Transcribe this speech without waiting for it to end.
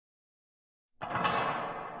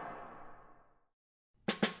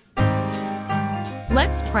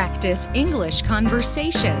Let's practice English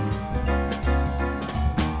conversation.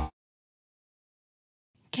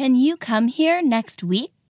 Can you come here next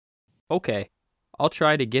week? Okay, I'll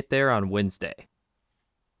try to get there on Wednesday.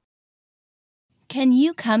 Can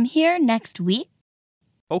you come here next week?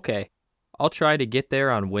 Okay, I'll try to get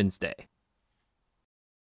there on Wednesday.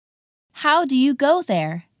 How do you go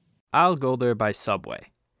there? I'll go there by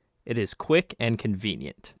subway. It is quick and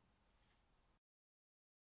convenient.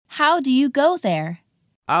 How do you go there?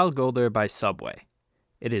 I'll go there by subway.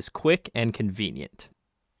 It is quick and convenient.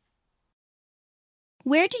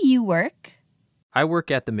 Where do you work? I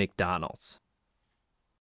work at the McDonald's.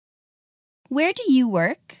 Where do you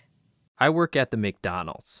work? I work at the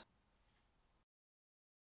McDonald's.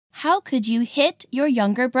 How could you hit your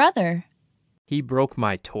younger brother? He broke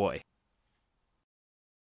my toy.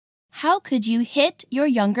 How could you hit your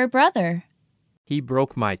younger brother? He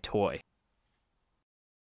broke my toy.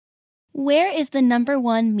 Where is the number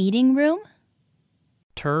 1 meeting room?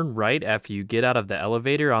 Turn right after you get out of the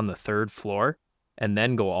elevator on the 3rd floor, and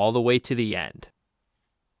then go all the way to the end.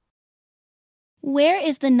 Where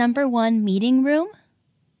is the number 1 meeting room?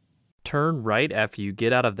 Turn right after you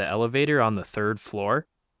get out of the elevator on the 3rd floor,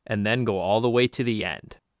 and then go all the way to the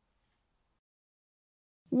end.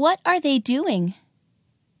 What are they doing?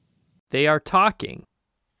 They are talking.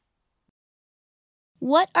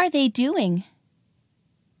 What are they doing?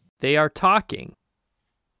 They are talking.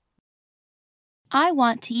 I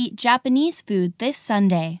want to eat Japanese food this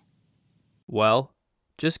Sunday. Well,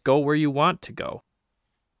 just go where you want to go.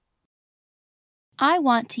 I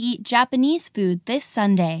want to eat Japanese food this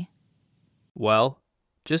Sunday. Well,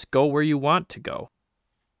 just go where you want to go.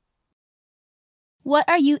 What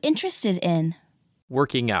are you interested in?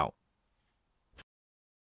 Working out.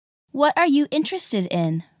 What are you interested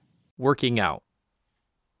in? Working out.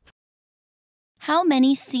 How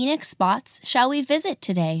many scenic spots shall we visit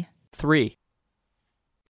today? 3.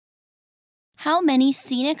 How many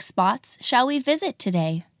scenic spots shall we visit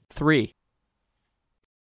today? 3.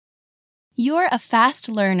 You're a fast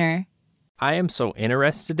learner. I am so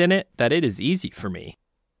interested in it that it is easy for me.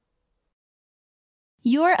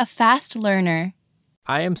 You're a fast learner.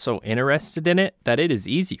 I am so interested in it that it is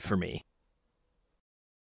easy for me.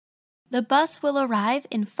 The bus will arrive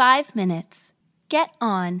in 5 minutes. Get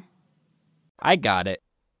on. I got it.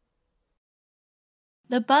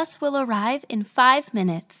 The bus will arrive in 5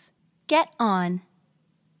 minutes. Get on.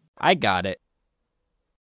 I got it.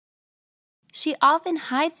 She often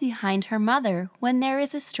hides behind her mother when there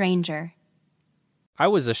is a stranger. I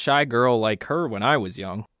was a shy girl like her when I was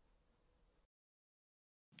young.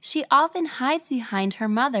 She often hides behind her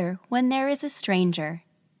mother when there is a stranger.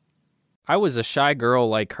 I was a shy girl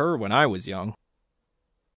like her when I was young.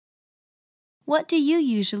 What do you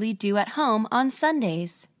usually do at home on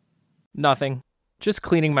Sundays? Nothing. Just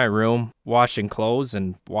cleaning my room, washing clothes,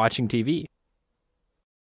 and watching TV.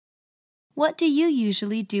 What do you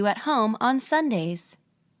usually do at home on Sundays?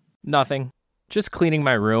 Nothing. Just cleaning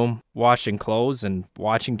my room, washing clothes, and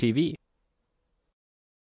watching TV.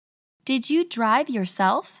 Did you drive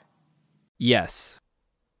yourself? Yes.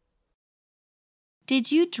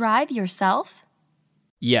 Did you drive yourself?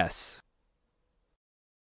 Yes.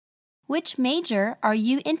 Which major are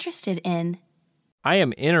you interested in? I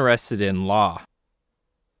am interested in law.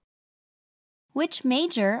 Which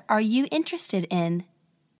major are you interested in?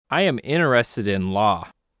 I am interested in law.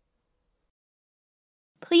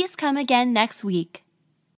 Please come again next week.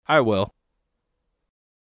 I will.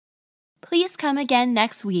 Please come again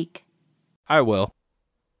next week. I will.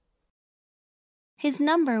 His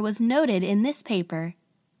number was noted in this paper,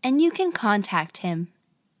 and you can contact him.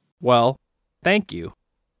 Well, thank you.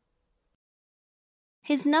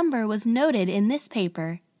 His number was noted in this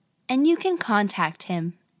paper, and you can contact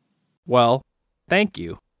him. Well, thank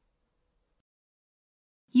you.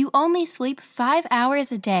 You only sleep 5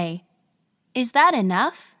 hours a day. Is that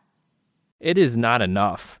enough? It is not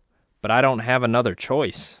enough, but I don't have another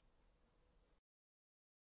choice.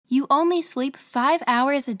 You only sleep 5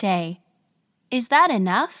 hours a day. Is that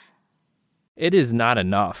enough? It is not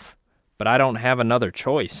enough, but I don't have another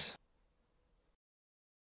choice.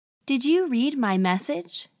 Did you read my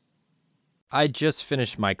message? I just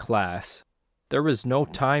finished my class. There was no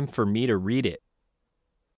time for me to read it.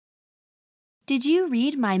 Did you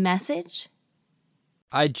read my message?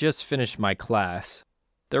 I just finished my class.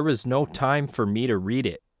 There was no time for me to read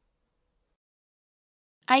it.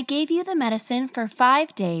 I gave you the medicine for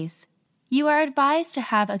 5 days. You are advised to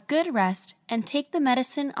have a good rest and take the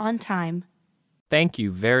medicine on time. Thank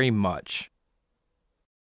you very much.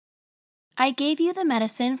 I gave you the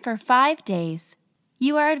medicine for 5 days.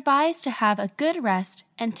 You are advised to have a good rest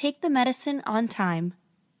and take the medicine on time.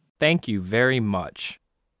 Thank you very much.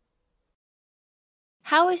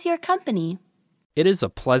 How is your company? It is a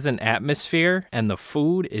pleasant atmosphere and the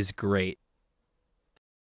food is great.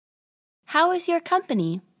 How is your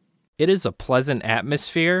company? It is a pleasant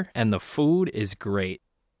atmosphere and the food is great.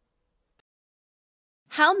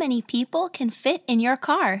 How many people can fit in your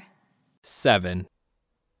car? 7.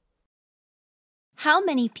 How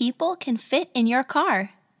many people can fit in your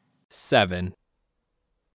car? 7.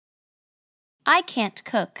 I can't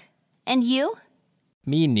cook. And you?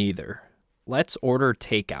 Me neither. Let's order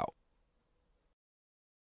takeout.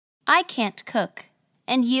 I can't cook.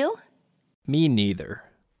 And you? Me neither.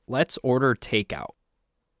 Let's order takeout.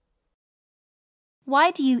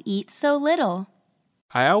 Why do you eat so little?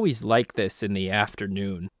 I always like this in the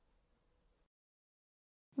afternoon.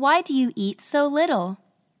 Why do you eat so little?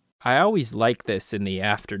 I always like this in the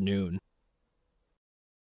afternoon.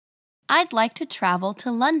 I'd like to travel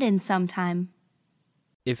to London sometime.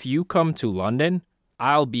 If you come to London,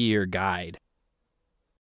 I'll be your guide.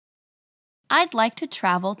 I'd like to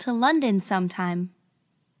travel to London sometime.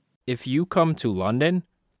 If you come to London,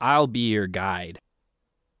 I'll be your guide.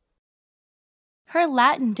 Her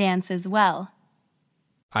Latin dances well.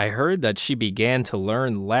 I heard that she began to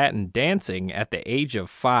learn Latin dancing at the age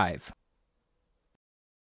of 5.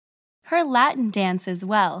 Her Latin dances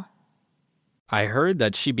well. I heard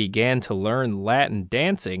that she began to learn Latin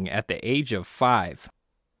dancing at the age of 5.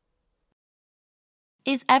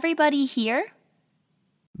 Is everybody here?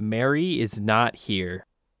 Mary is not here.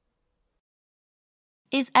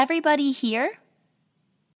 Is everybody here?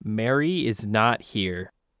 Mary is not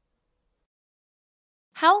here.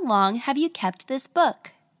 How long have you kept this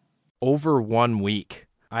book? Over 1 week.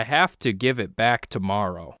 I have to give it back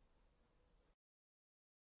tomorrow.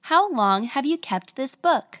 How long have you kept this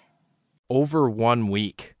book? Over 1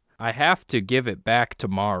 week. I have to give it back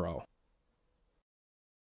tomorrow.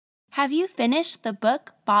 Have you finished the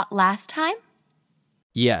book bought last time?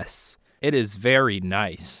 Yes, it is very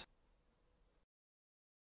nice.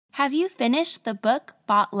 Have you finished the book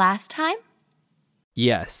bought last time?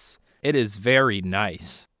 Yes, it is very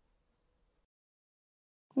nice.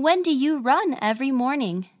 When do you run every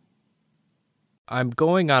morning? I'm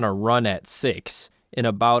going on a run at 6 in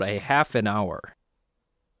about a half an hour.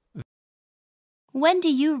 When do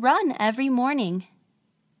you run every morning?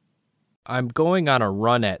 I'm going on a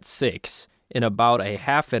run at 6 in about a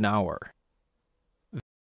half an hour.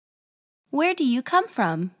 Where do you come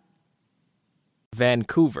from?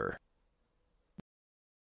 Vancouver.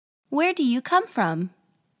 Where do you come from?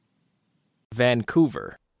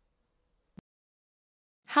 Vancouver.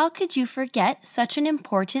 How could you forget such an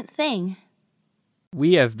important thing?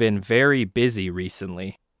 We have been very busy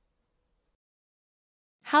recently.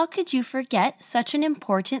 How could you forget such an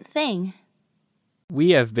important thing?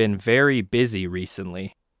 We have been very busy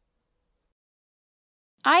recently.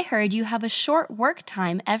 I heard you have a short work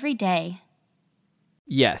time every day.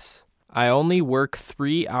 Yes, I only work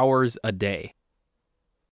 3 hours a day.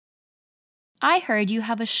 I heard you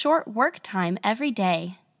have a short work time every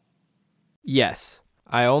day. Yes,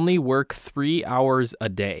 I only work 3 hours a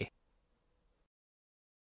day.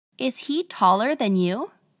 Is he taller than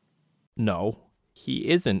you? No, he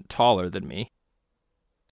isn't taller than me.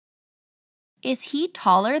 Is he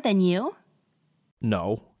taller than you?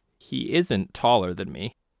 No, he isn't taller than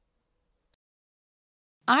me.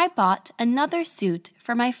 I bought another suit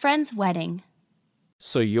for my friend's wedding.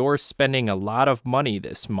 So you're spending a lot of money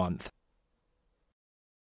this month.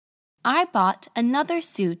 I bought another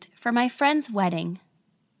suit for my friend's wedding.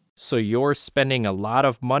 So you're spending a lot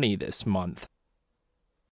of money this month.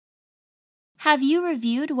 Have you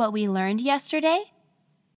reviewed what we learned yesterday?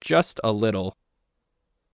 Just a little.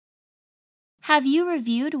 Have you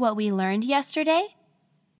reviewed what we learned yesterday?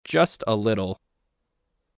 Just a little.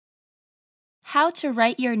 How to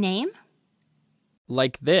write your name?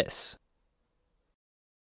 Like this.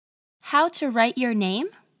 How to write your name?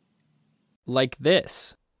 Like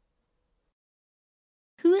this.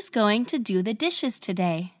 Who's going to do the dishes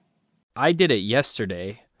today? I did it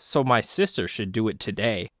yesterday, so my sister should do it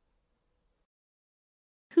today.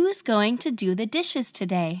 Who's going to do the dishes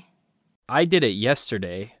today? I did it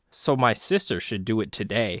yesterday, so my sister should do it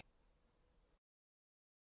today.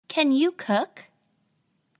 Can you cook?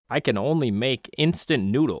 I can only make instant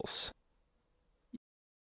noodles.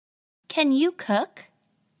 Can you cook?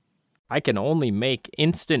 I can only make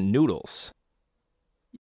instant noodles.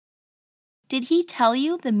 Did he tell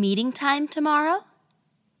you the meeting time tomorrow?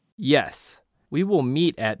 Yes, we will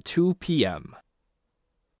meet at 2 p.m.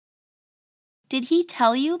 Did he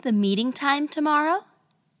tell you the meeting time tomorrow?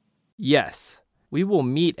 Yes, We will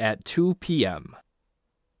meet at 2 p.m.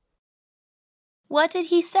 What did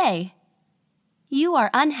he say? You are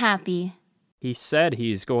unhappy. He said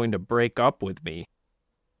he's going to break up with me.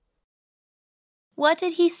 What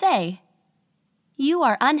did he say? You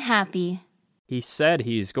are unhappy. He said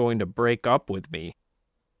he's going to break up with me.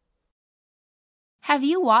 Have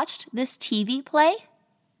you watched this TV play?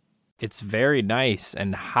 It's very nice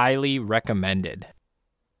and highly recommended.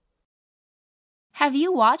 Have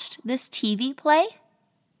you watched this TV play?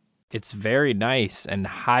 It's very nice and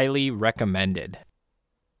highly recommended.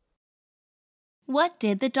 What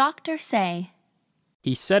did the doctor say?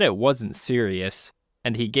 He said it wasn't serious,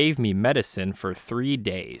 and he gave me medicine for 3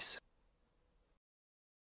 days.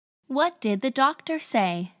 What did the doctor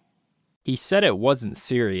say? He said it wasn't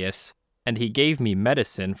serious, and he gave me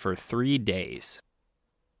medicine for 3 days.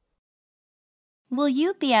 Will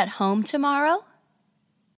you be at home tomorrow?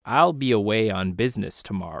 I'll be away on business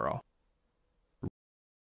tomorrow.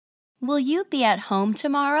 Will you be at home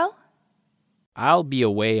tomorrow? I'll be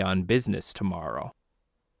away on business tomorrow.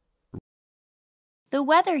 The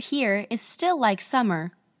weather here is still like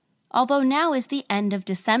summer, although now is the end of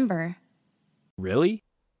December. Really?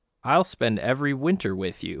 I'll spend every winter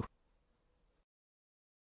with you.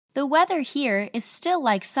 The weather here is still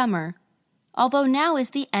like summer, although now is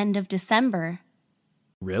the end of December.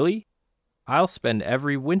 Really? I'll spend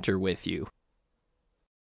every winter with you.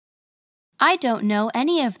 I don't know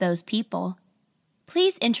any of those people.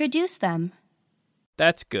 Please introduce them.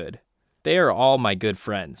 That's good. They are all my good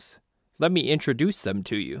friends. Let me introduce them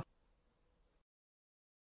to you.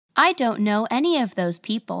 I don't know any of those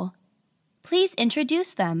people. Please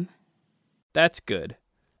introduce them. That's good.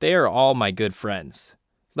 They are all my good friends.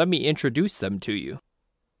 Let me introduce them to you.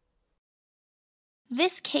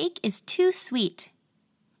 This cake is too sweet.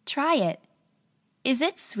 Try it. Is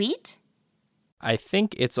it sweet? I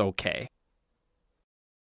think it's okay.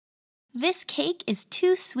 This cake is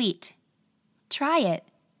too sweet. Try it.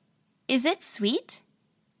 Is it sweet?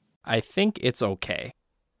 I think it's okay.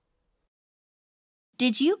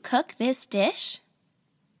 Did you cook this dish?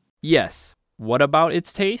 Yes. What about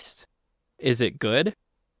its taste? Is it good?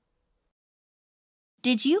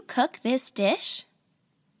 Did you cook this dish?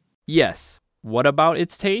 Yes. What about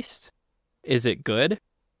its taste? Is it good?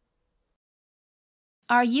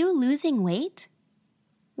 Are you losing weight?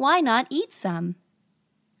 Why not eat some?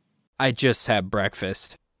 I just had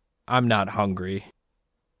breakfast. I'm not hungry.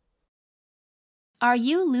 Are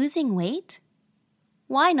you losing weight?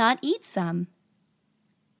 Why not eat some?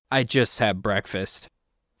 I just had breakfast.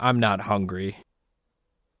 I'm not hungry.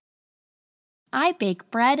 I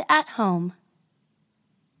bake bread at home.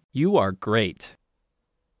 You are great.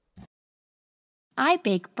 I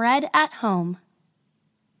bake bread at home.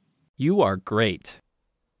 You are great.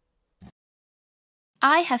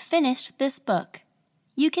 I have finished this book.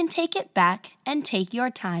 You can take it back and take your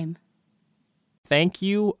time. Thank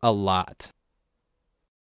you a lot.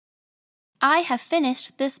 I have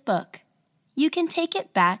finished this book. You can take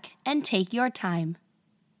it back and take your time.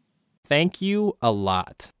 Thank you a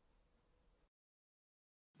lot.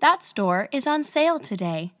 That store is on sale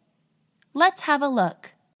today. Let's have a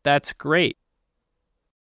look. That's great.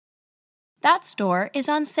 That store is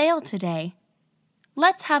on sale today.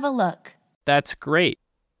 Let's have a look. That's great.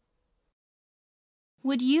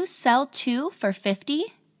 Would you sell 2 for $50?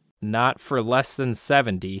 Not for less than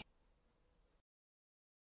 70.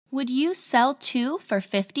 Would you sell 2 for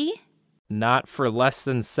 $50? Not for less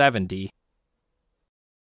than 70.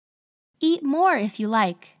 Eat more if you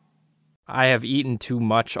like. I have eaten too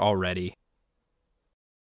much already.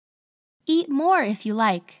 Eat more if you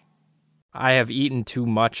like. I have eaten too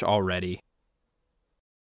much already.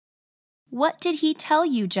 What did he tell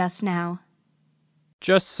you just now?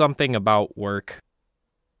 Just something about work.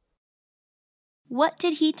 What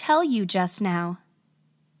did he tell you just now?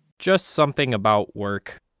 Just something about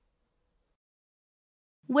work.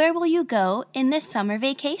 Where will you go in this summer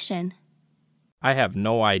vacation? I have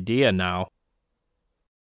no idea now.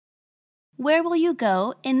 Where will you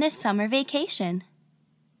go in this summer vacation?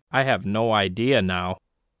 I have no idea now.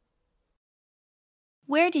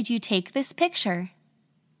 Where did you take this picture?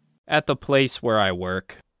 At the place where I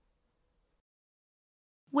work.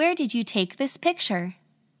 Where did you take this picture?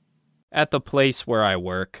 At the place where I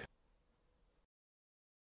work.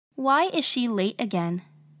 Why is she late again?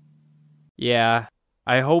 Yeah,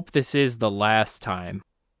 I hope this is the last time.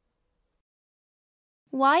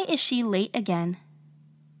 Why is she late again?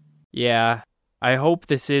 Yeah, I hope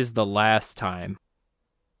this is the last time.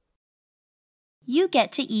 You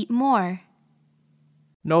get to eat more.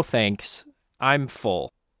 No thanks, I'm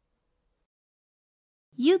full.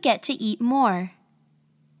 You get to eat more.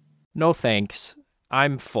 No thanks,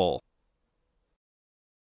 I'm full.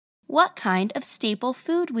 What kind of staple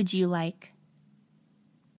food would you like?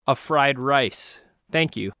 A fried rice.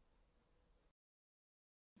 Thank you.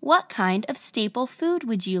 What kind of staple food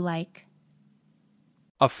would you like?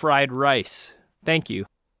 A fried rice. Thank you.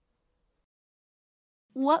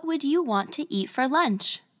 What would you want to eat for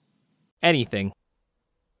lunch? Anything.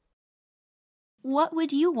 What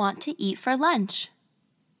would you want to eat for lunch?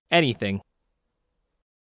 Anything.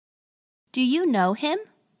 Do you know him?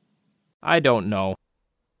 I don't know.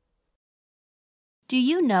 Do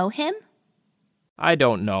you know him? I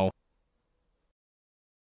don't know.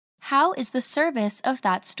 How is the service of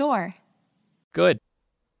that store? Good.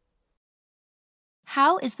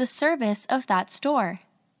 How is the service of that store?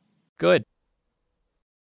 Good.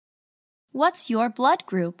 What's your blood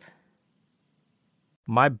group?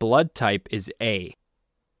 My blood type is A.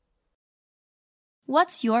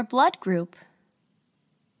 What's your blood group?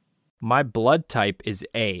 My blood type is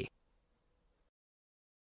A.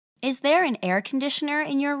 Is there an air conditioner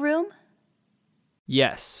in your room?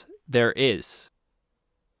 Yes, there is.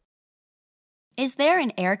 Is there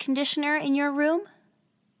an air conditioner in your room?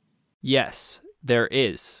 Yes, there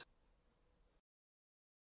is.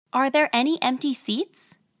 Are there any empty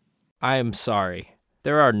seats? I am sorry.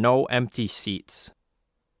 There are no empty seats.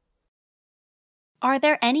 Are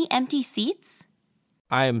there any empty seats?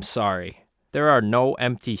 I am sorry. There are no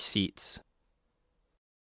empty seats.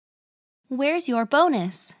 Where's your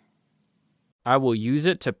bonus? I will use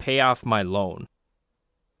it to pay off my loan.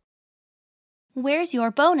 Where's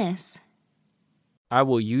your bonus? I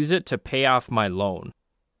will use it to pay off my loan.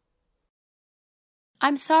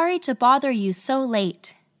 I'm sorry to bother you so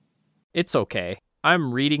late. It's okay.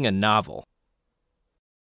 I'm reading a novel.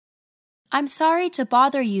 I'm sorry to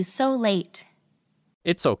bother you so late.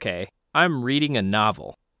 It's okay. I'm reading a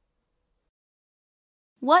novel.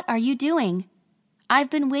 What are you doing? I've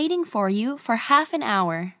been waiting for you for half an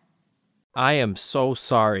hour. I am so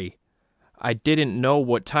sorry. I didn't know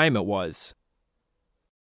what time it was.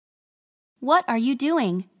 What are you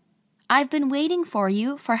doing? I've been waiting for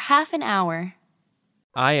you for half an hour.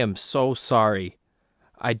 I am so sorry.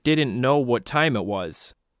 I didn't know what time it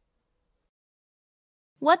was.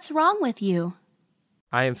 What's wrong with you?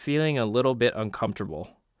 I am feeling a little bit uncomfortable.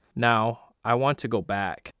 Now, I want to go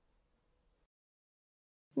back.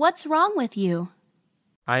 What's wrong with you?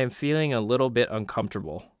 I am feeling a little bit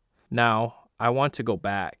uncomfortable. Now, I want to go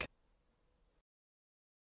back.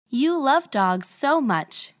 You love dogs so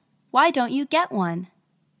much. Why don't you get one?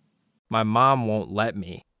 My mom won't let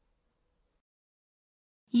me.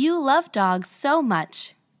 You love dogs so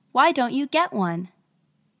much. Why don't you get one?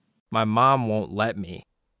 My mom won't let me.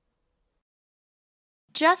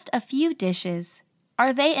 Just a few dishes.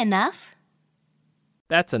 Are they enough?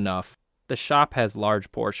 That's enough. The shop has large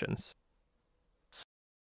portions.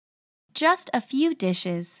 Just a few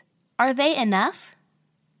dishes. Are they enough?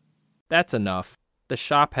 That's enough. The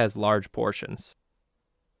shop has large portions.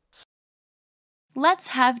 Let's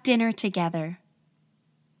have dinner together.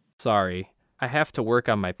 Sorry, I have to work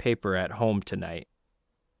on my paper at home tonight.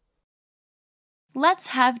 Let's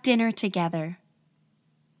have dinner together.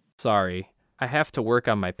 Sorry, I have to work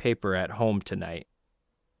on my paper at home tonight.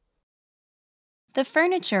 The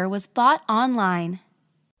furniture was bought online.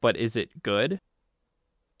 But is it good?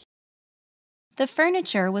 The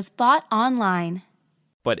furniture was bought online.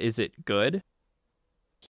 But is it good?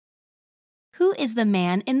 Who is the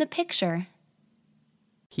man in the picture?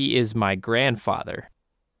 He is my grandfather.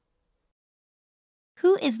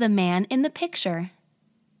 Who is the man in the picture?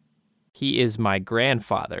 He is my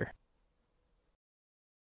grandfather.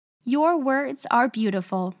 Your words are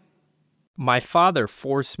beautiful. My father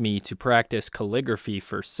forced me to practice calligraphy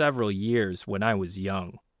for several years when I was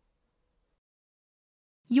young.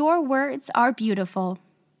 Your words are beautiful.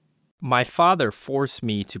 My father forced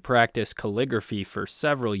me to practice calligraphy for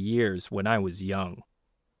several years when I was young.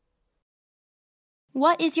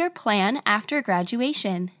 What is your plan after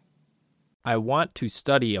graduation? I want to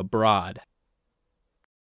study abroad.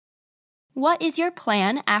 What is your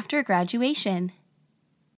plan after graduation?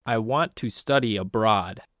 I want to study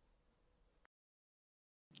abroad.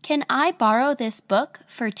 Can I borrow this book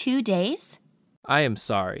for 2 days? I am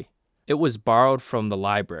sorry. It was borrowed from the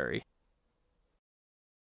library.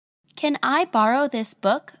 Can I borrow this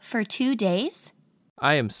book for 2 days?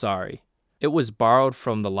 I am sorry. It was borrowed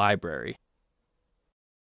from the library.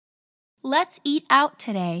 Let's eat out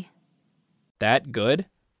today. That good?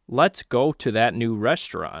 Let's go to that new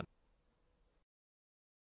restaurant.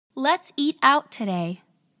 Let's eat out today.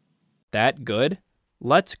 That good?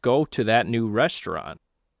 Let's go to that new restaurant.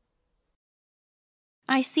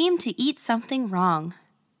 I seem to eat something wrong.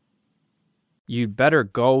 You'd better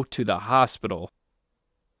go to the hospital.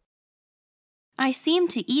 I seem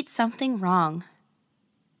to eat something wrong.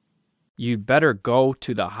 You'd better go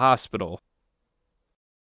to the hospital.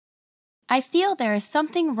 I feel there is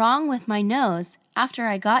something wrong with my nose after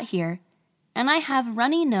I got here, and I have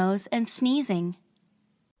runny nose and sneezing.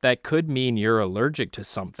 That could mean you're allergic to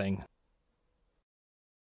something.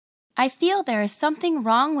 I feel there is something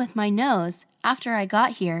wrong with my nose after I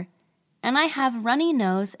got here, and I have runny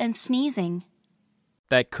nose and sneezing.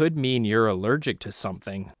 That could mean you're allergic to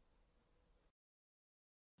something.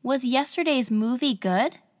 Was yesterday's movie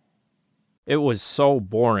good? It was so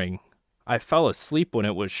boring. I fell asleep when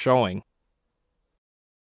it was showing.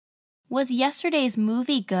 Was yesterday's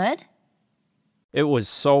movie good? It was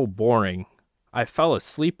so boring. I fell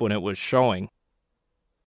asleep when it was showing.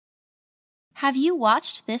 Have you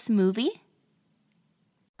watched this movie?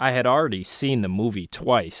 I had already seen the movie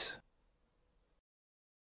twice.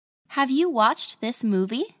 Have you watched this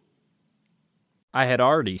movie? I had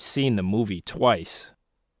already seen the movie twice.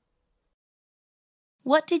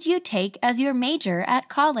 What did you take as your major at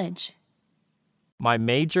college? My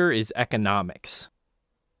major is economics.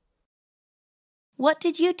 What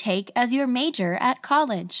did you take as your major at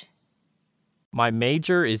college? My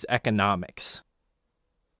major is economics.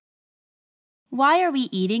 Why are we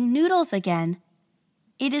eating noodles again?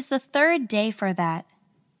 It is the third day for that.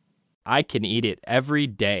 I can eat it every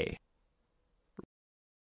day.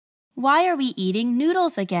 Why are we eating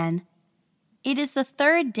noodles again? It is the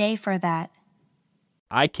third day for that.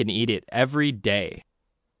 I can eat it every day.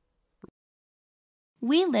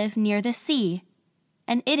 We live near the sea,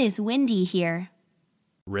 and it is windy here.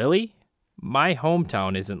 Really? My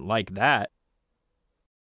hometown isn't like that.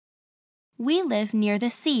 We live near the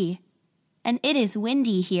sea, and it is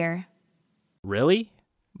windy here. Really?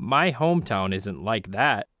 My hometown isn't like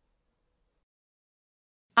that.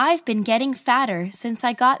 I've been getting fatter since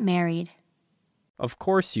I got married. Of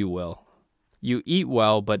course you will. You eat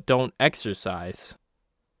well but don't exercise.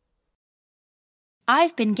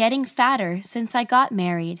 I've been getting fatter since I got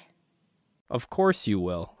married. Of course you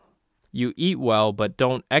will. You eat well but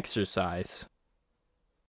don't exercise.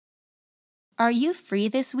 Are you free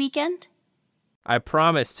this weekend? I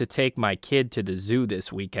promised to take my kid to the zoo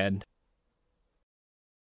this weekend.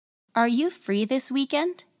 Are you free this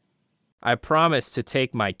weekend? I promised to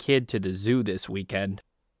take my kid to the zoo this weekend.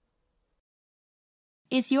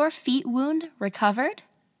 Is your feet wound recovered?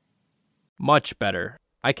 Much better.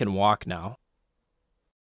 I can walk now.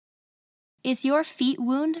 Is your feet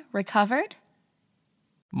wound recovered?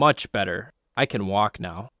 Much better. I can walk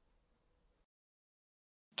now.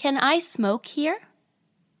 Can I smoke here?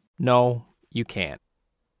 No, you can't.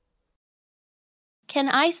 Can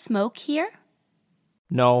I smoke here?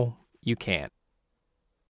 No, you can't.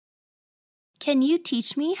 Can you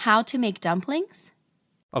teach me how to make dumplings?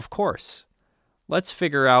 Of course. Let's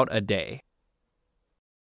figure out a day.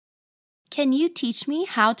 Can you teach me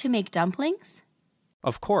how to make dumplings?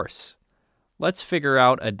 Of course. Let's figure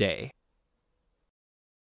out a day.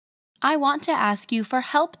 I want to ask you for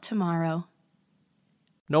help tomorrow.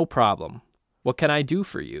 No problem. What can I do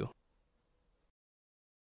for you?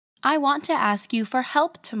 I want to ask you for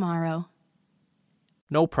help tomorrow.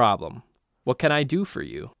 No problem. What can I do for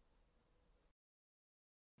you?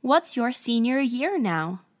 What's your senior year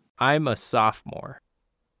now? I'm a sophomore.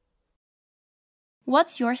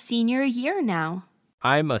 What's your senior year now?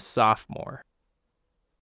 I'm a sophomore.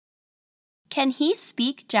 Can he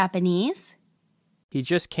speak Japanese? He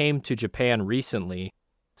just came to Japan recently,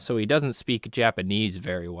 so he doesn't speak Japanese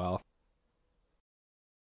very well.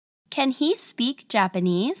 Can he speak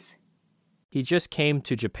Japanese? He just came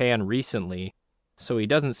to Japan recently, so he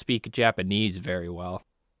doesn't speak Japanese very well.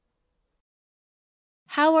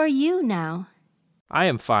 How are you now? I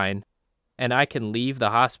am fine, and I can leave the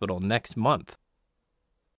hospital next month.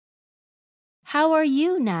 How are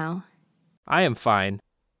you now? I am fine,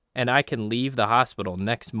 and I can leave the hospital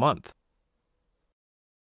next month.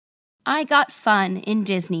 I got fun in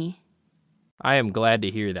Disney. I am glad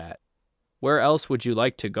to hear that. Where else would you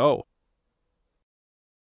like to go?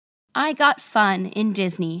 I got fun in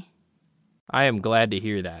Disney. I am glad to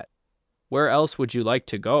hear that. Where else would you like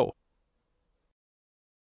to go?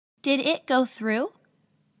 Did it go through?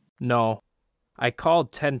 No. I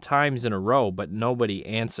called 10 times in a row, but nobody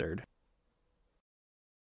answered.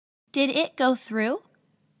 Did it go through?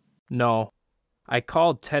 No. I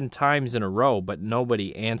called 10 times in a row, but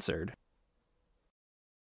nobody answered.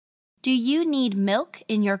 Do you need milk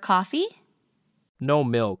in your coffee? No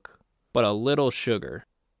milk, but a little sugar.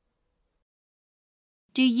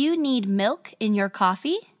 Do you need milk in your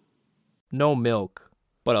coffee? No milk,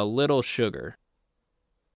 but a little sugar.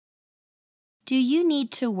 Do you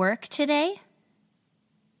need to work today?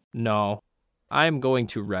 No, I am going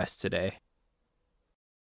to rest today.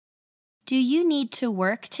 Do you need to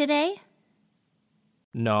work today?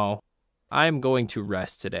 No, I am going to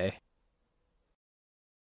rest today.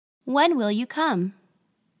 When will you come?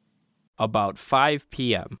 About 5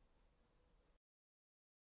 p.m.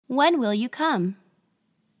 When will you come?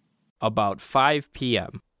 About 5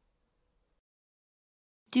 p.m.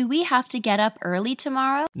 Do we have to get up early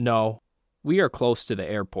tomorrow? No, we are close to the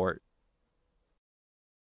airport.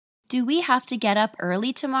 Do we have to get up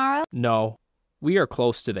early tomorrow? No, we are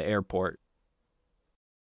close to the airport.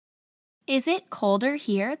 Is it colder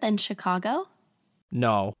here than Chicago?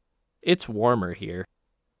 No, it's warmer here.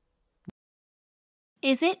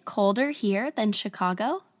 Is it colder here than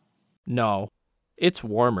Chicago? No, it's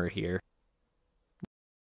warmer here.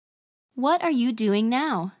 What are you doing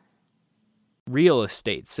now? Real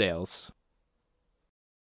estate sales.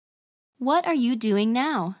 What are you doing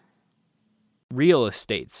now? Real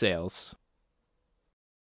estate sales.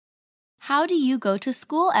 How do you go to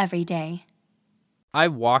school every day? I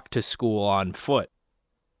walk to school on foot.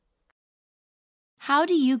 How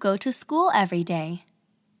do you go to school every day?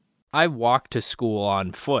 I walk to school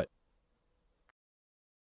on foot.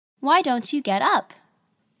 Why don't you get up?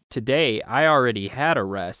 Today, I already had a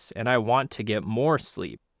rest and I want to get more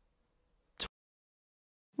sleep.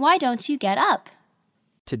 Why don't you get up?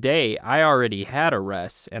 Today, I already had a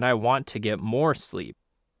rest and I want to get more sleep.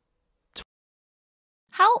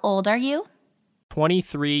 How old are you?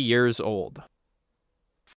 23 years old.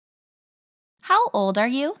 How old are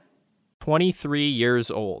you? 23 years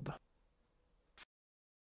old.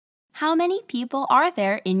 How many people are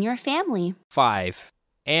there in your family? 5.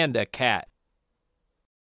 And a cat.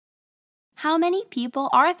 How many people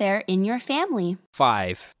are there in your family?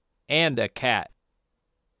 5. And a cat.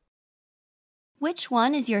 Which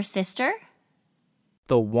one is your sister?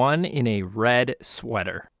 The one in a red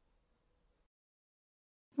sweater.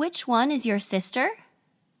 Which one is your sister?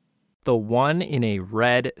 The one in a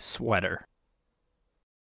red sweater.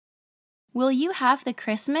 Will you have the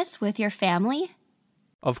Christmas with your family?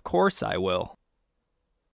 Of course I will.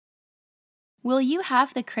 Will you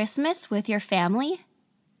have the Christmas with your family?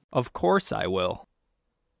 Of course I will.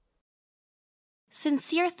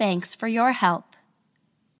 Sincere thanks for your help.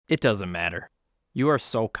 It doesn't matter. You are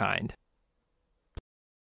so kind.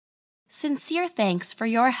 Sincere thanks for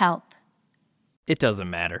your help. It doesn't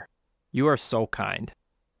matter. You are so kind.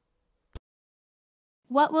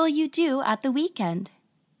 What will you do at the weekend?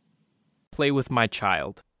 Play with my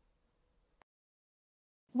child.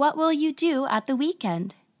 What will you do at the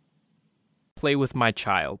weekend? Play with my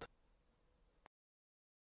child.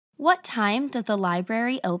 What time does the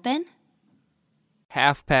library open?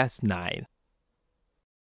 9:30.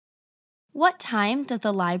 What time does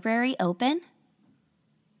the library open?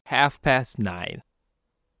 9:30.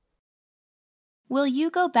 Will you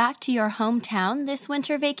go back to your hometown this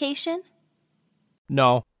winter vacation?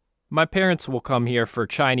 No, my parents will come here for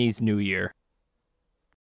Chinese New Year.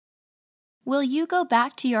 Will you go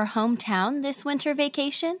back to your hometown this winter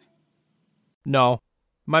vacation? No,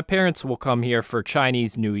 my parents will come here for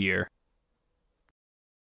Chinese New Year.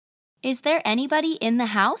 Is there anybody in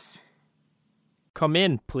the house? Come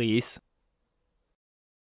in, please.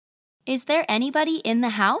 Is there anybody in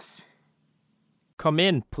the house? Come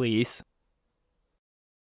in, please.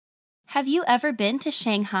 Have you ever been to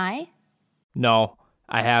Shanghai? No,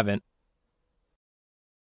 I haven't.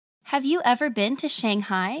 Have you ever been to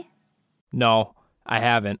Shanghai? No, I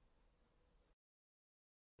haven't.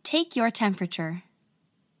 Take your temperature.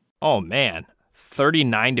 Oh man,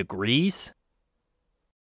 39 degrees?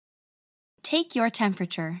 Take your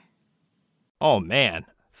temperature. Oh man,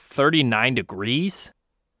 39 degrees?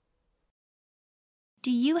 Do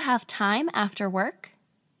you have time after work?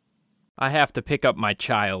 I have to pick up my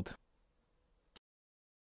child.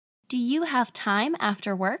 Do you have time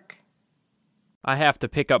after work? I have to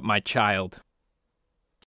pick up my child.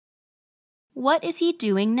 What is he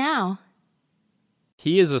doing now?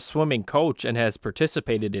 He is a swimming coach and has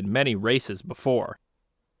participated in many races before.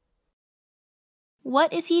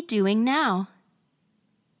 What is he doing now?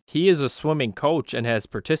 He is a swimming coach and has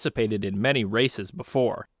participated in many races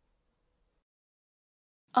before.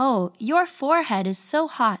 Oh, your forehead is so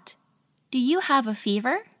hot. Do you have a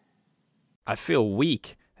fever? I feel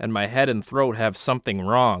weak and my head and throat have something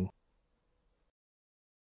wrong.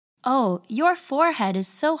 Oh, your forehead is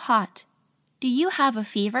so hot. Do you have a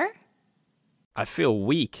fever? I feel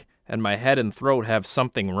weak and my head and throat have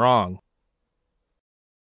something wrong.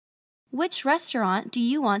 Which restaurant do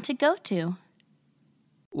you want to go to?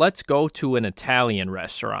 Let's go to an Italian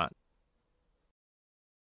restaurant.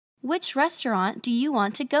 Which restaurant do you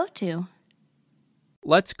want to go to?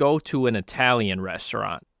 Let's go to an Italian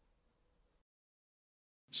restaurant.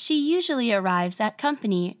 She usually arrives at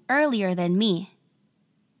company earlier than me.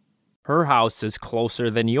 Her house is closer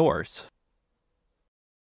than yours.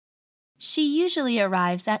 She usually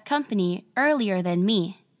arrives at company earlier than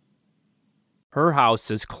me. Her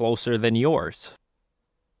house is closer than yours.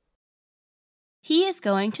 He is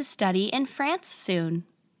going to study in France soon.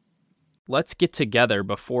 Let's get together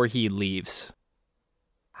before he leaves.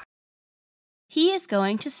 He is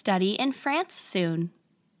going to study in France soon.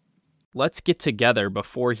 Let's get together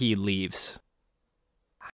before he leaves.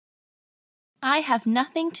 I have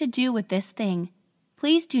nothing to do with this thing.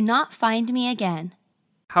 Please do not find me again.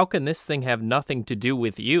 How can this thing have nothing to do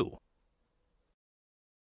with you?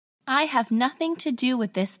 I have nothing to do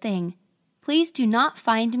with this thing. Please do not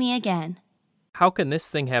find me again. How can this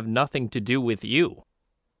thing have nothing to do with you?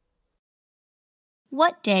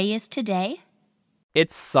 What day is today?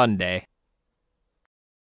 It's Sunday.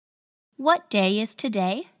 What day is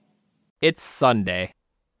today? It's Sunday.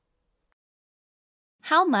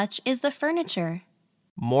 How much is the furniture?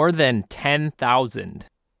 More than 10,000.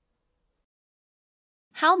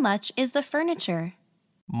 How much is the furniture?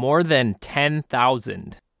 More than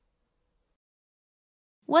 10,000.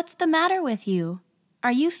 What's the matter with you?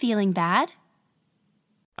 Are you feeling bad?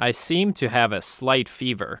 I seem to have a slight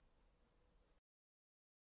fever.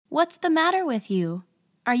 What's the matter with you?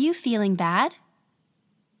 Are you feeling bad?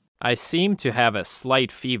 I seem to have a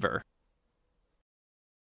slight fever.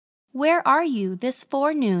 Where are you this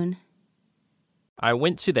forenoon? I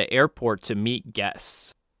went to the airport to meet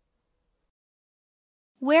guests.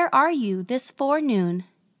 Where are you this forenoon?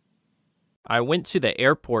 I went to the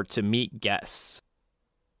airport to meet guests.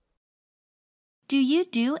 Do you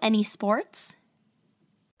do any sports?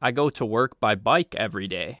 I go to work by bike every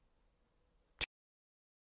day.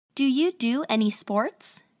 Do you do any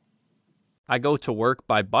sports? I go to work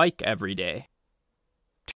by bike every day.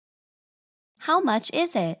 How much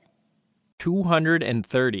is it?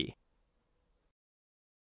 230.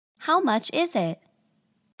 How much is it?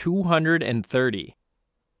 230.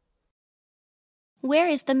 Where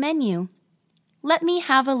is the menu? Let me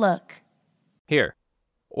have a look. Here,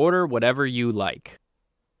 order whatever you like.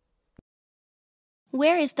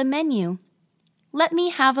 Where is the menu? Let me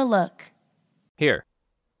have a look. Here,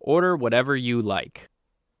 order whatever you like.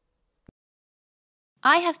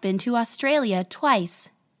 I have been to Australia twice.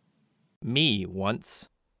 Me once.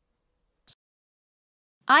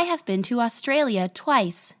 I have been to Australia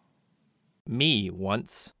twice. Me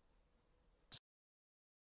once.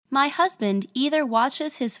 My husband either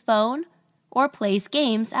watches his phone or plays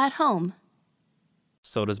games at home.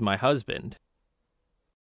 So does my husband.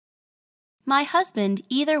 My husband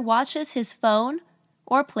either watches his phone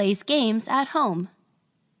or plays games at home.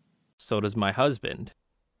 So does my husband.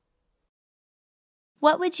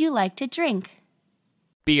 What would you like to drink?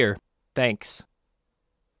 Beer, thanks.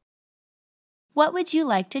 What would you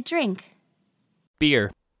like to drink?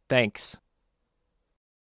 Beer, thanks.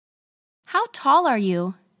 How tall are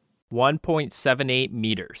you? 1.78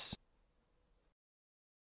 meters.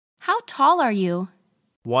 How tall are you?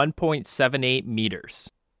 1.78 meters.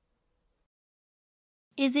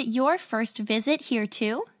 Is it your first visit here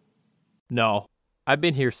too? No, I've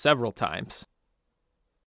been here several times.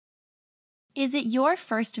 Is it your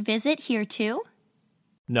first visit here too?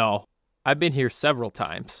 No, I've been here several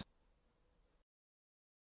times.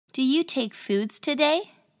 Do you take foods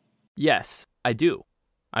today? Yes, I do.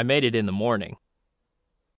 I made it in the morning.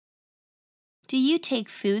 Do you take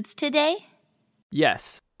foods today?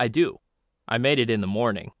 Yes, I do. I made it in the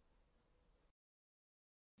morning.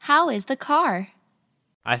 How is the car?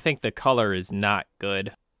 I think the color is not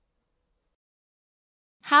good.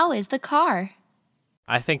 How is the car?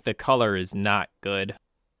 I think the color is not good.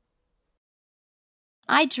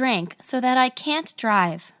 I drank so that I can't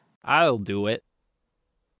drive. I'll do it.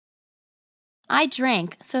 I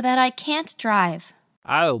drank so that I can't drive.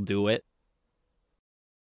 I'll do it.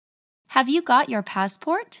 Have you got your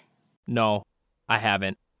passport? No, I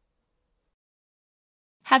haven't.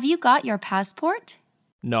 Have you got your passport?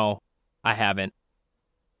 No, I haven't.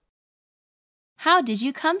 How did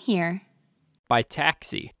you come here? By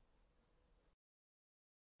taxi.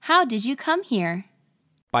 How did you come here?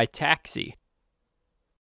 By taxi.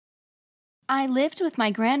 I lived with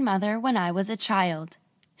my grandmother when I was a child.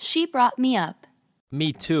 She brought me up.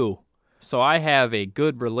 Me too. So I have a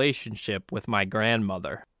good relationship with my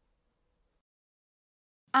grandmother.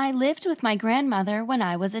 I lived with my grandmother when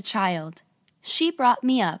I was a child. She brought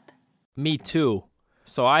me up. Me too.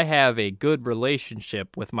 So I have a good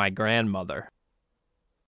relationship with my grandmother.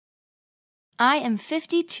 I am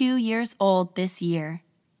 52 years old this year.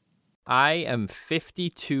 I am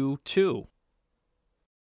 52 too.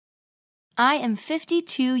 I am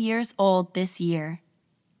 52 years old this year.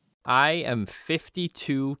 I am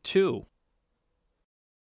 52 too.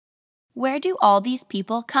 Where do all these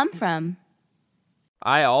people come from?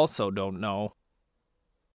 I also don't know.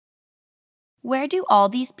 Where do all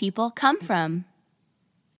these people come from?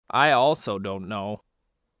 I also don't know.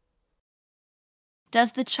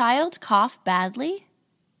 Does the child cough badly?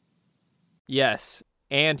 Yes,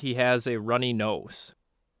 and he has a runny nose.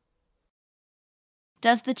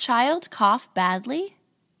 Does the child cough badly?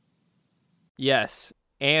 Yes,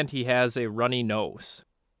 and he has a runny nose.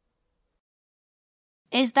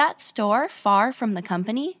 Is that store far from the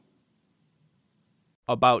company?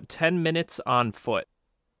 About 10 minutes on foot.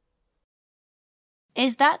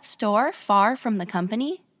 Is that store far from the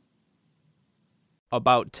company?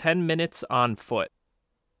 About 10 minutes on foot.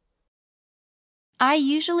 I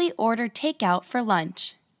usually order takeout for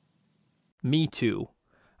lunch. Me too.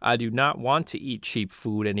 I do not want to eat cheap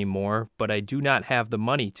food anymore, but I do not have the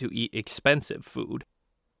money to eat expensive food.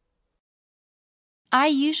 I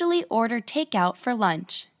usually order takeout for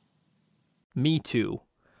lunch. Me too.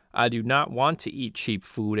 I do not want to eat cheap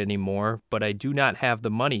food anymore, but I do not have the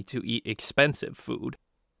money to eat expensive food.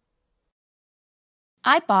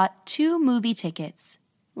 I bought 2 movie tickets.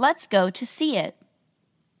 Let's go to see it.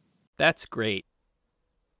 That's great.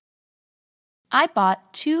 I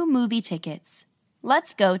bought 2 movie tickets.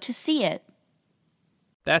 Let's go to see it.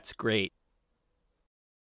 That's great.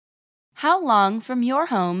 How long from your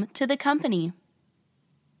home to the company?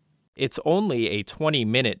 It's only a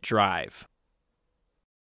 20-minute drive.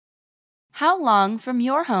 How long from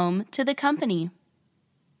your home to the company?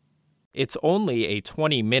 It's only a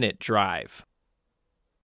 20-minute drive.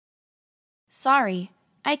 Sorry,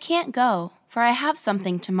 I can't go, for I have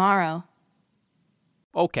something tomorrow.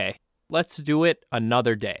 Okay, let's do it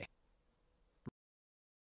another day.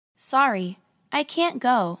 Sorry, I can't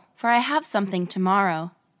go, for I have something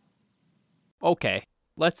tomorrow. Okay,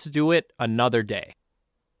 let's do it another day.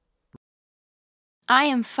 I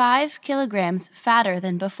am 5 kilograms fatter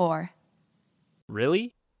than before.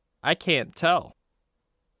 Really? I can't tell.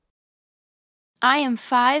 I am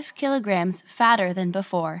 5 kilograms fatter than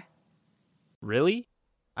before. Really?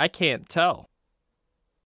 I can't tell.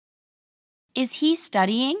 Is he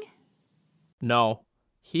studying? No,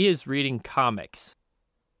 he is reading comics.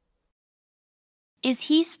 Is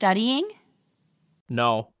he studying?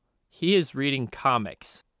 No, he is reading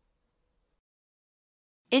comics.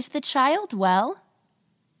 Is the child well?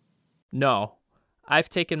 No, I've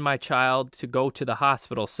taken my child to go to the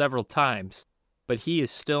hospital several times, but he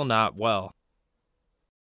is still not well.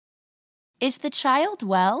 Is the child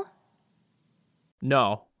well?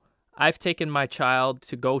 No, I've taken my child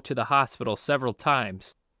to go to the hospital several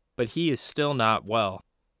times, but he is still not well.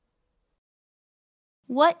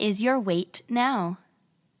 What is your weight now?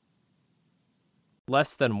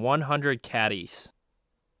 Less than 100 caddies.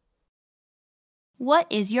 What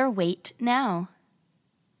is your weight now?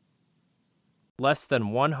 Less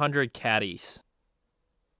than 100 caddies.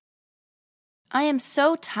 I am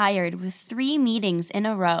so tired with 3 meetings in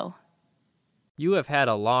a row. You have had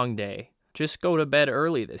a long day. Just go to bed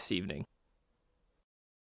early this evening.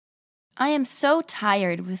 I am so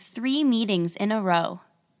tired with 3 meetings in a row.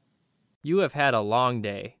 You have had a long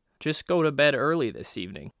day. Just go to bed early this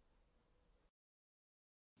evening.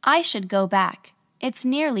 I should go back. It's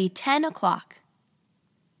nearly 10 o'clock.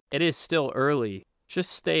 It is still early.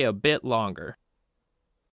 Just stay a bit longer.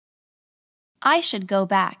 I should go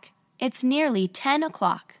back. It's nearly 10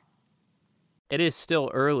 o'clock. It is still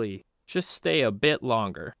early. Just stay a bit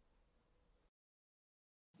longer.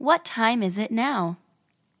 What time is it now?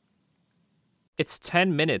 It's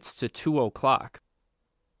 10 minutes to 2 o'clock.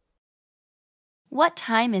 What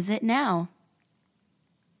time is it now?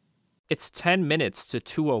 It's 10 minutes to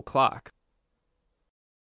 2 o'clock.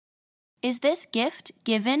 Is this gift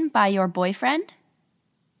given by your boyfriend?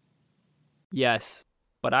 Yes,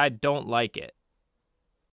 but I don't like it.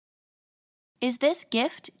 Is this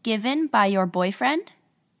gift given by your boyfriend?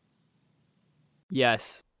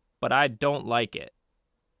 Yes, but I don't like it.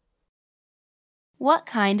 What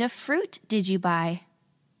kind of fruit did you buy?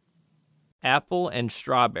 Apple and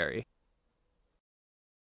strawberry.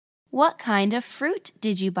 What kind of fruit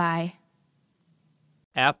did you buy?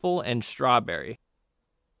 Apple and strawberry.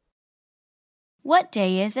 What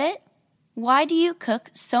day is it? Why do you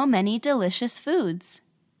cook so many delicious foods?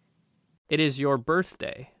 It is your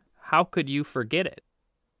birthday. How could you forget it?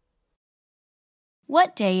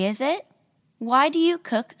 What day is it? Why do you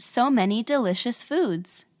cook so many delicious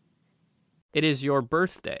foods? It is your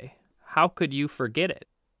birthday. How could you forget it?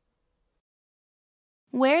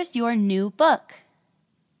 Where's your new book?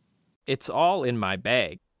 It's all in my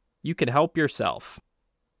bag. You can help yourself.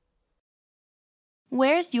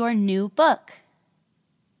 Where's your new book?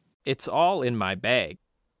 It's all in my bag.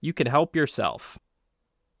 You can help yourself.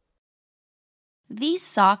 These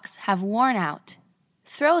socks have worn out.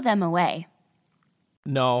 Throw them away.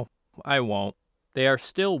 No, I won't. They are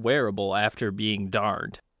still wearable after being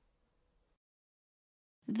darned.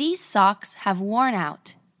 These socks have worn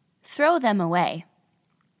out. Throw them away.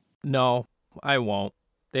 No, I won't.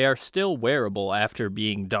 They are still wearable after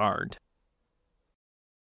being darned.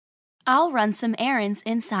 I'll run some errands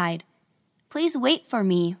inside. Please wait for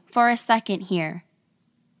me for a second here.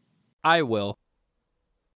 I will.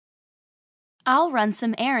 I'll run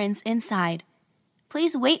some errands inside.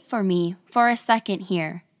 Please wait for me for a second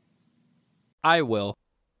here. I will.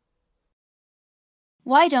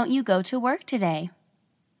 Why don't you go to work today?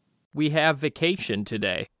 We have vacation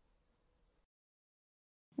today.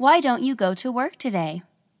 Why don't you go to work today?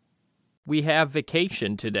 We have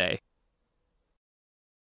vacation today.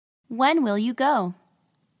 When will you go?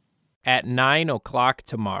 At 9 o'clock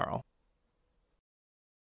tomorrow.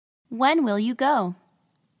 When will you go?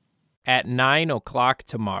 At 9 o'clock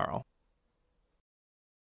tomorrow.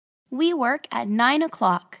 We work at 9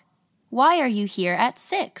 o'clock. Why are you here at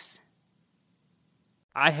 6?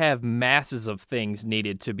 I have masses of things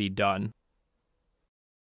needed to be done.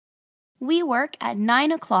 We work at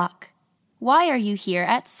 9 o'clock. Why are you here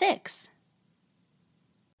at 6?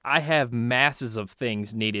 I have masses of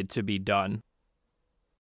things needed to be done.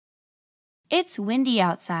 It's windy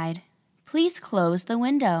outside. Please close the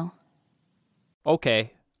window.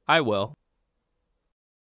 Okay, I will.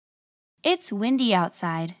 It's windy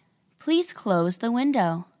outside. Please close the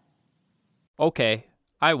window. Okay,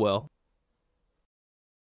 I will.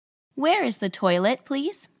 Where is the toilet,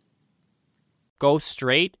 please? Go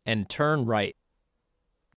straight and turn right.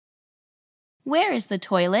 Where is the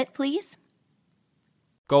toilet, please?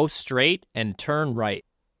 Go straight and turn right.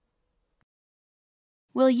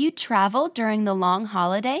 Will you travel during the long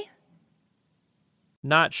holiday?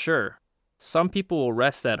 Not sure. Some people will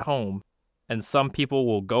rest at home, and some people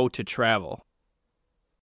will go to travel.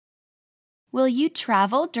 Will you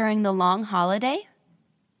travel during the long holiday?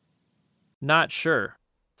 Not sure.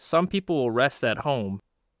 Some people will rest at home,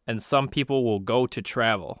 and some people will go to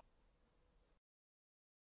travel.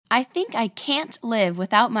 I think I can't live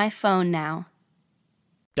without my phone now.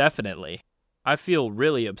 Definitely. I feel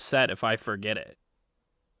really upset if I forget it.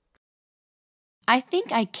 I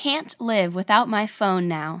think I can't live without my phone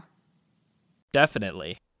now.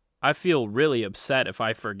 Definitely. I feel really upset if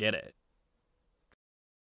I forget it.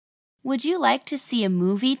 Would you like to see a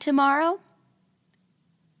movie tomorrow?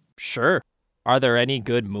 Sure. Are there any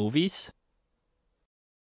good movies?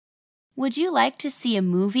 Would you like to see a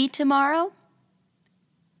movie tomorrow?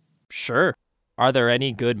 Sure. Are there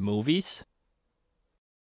any good movies?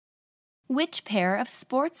 Which pair of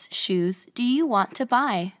sports shoes do you want to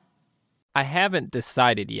buy? I haven't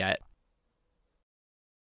decided yet.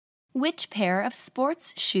 Which pair of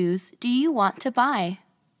sports shoes do you want to buy?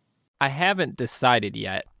 I haven't decided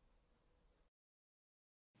yet.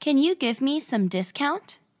 Can you give me some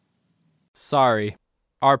discount? Sorry.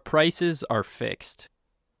 Our prices are fixed.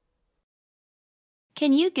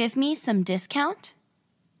 Can you give me some discount?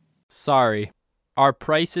 Sorry. Our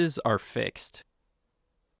prices are fixed.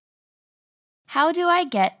 How do I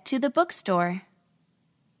get to the bookstore?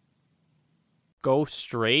 Go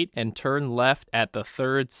straight and turn left at the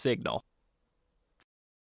third signal.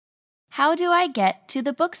 How do I get to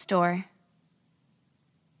the bookstore?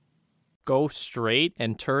 Go straight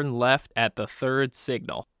and turn left at the third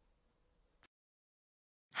signal.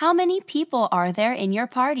 How many people are there in your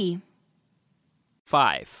party?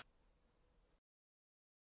 5.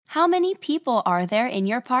 How many people are there in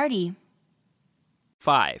your party?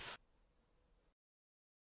 5.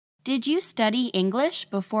 Did you study English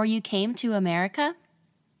before you came to America?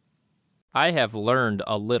 I have learned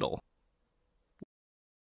a little.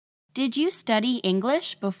 Did you study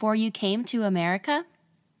English before you came to America?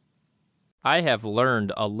 I have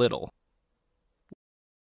learned a little.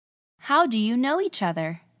 How do you know each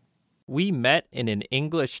other? We met in an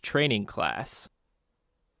English training class.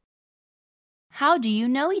 How do you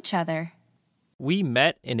know each other? We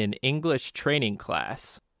met in an English training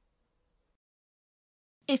class.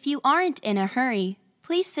 If you aren't in a hurry,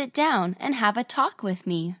 please sit down and have a talk with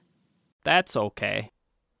me. That's okay.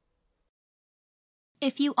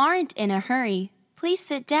 If you aren't in a hurry, please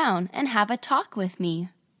sit down and have a talk with me.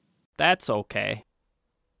 That's okay.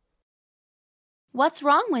 What's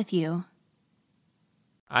wrong with you?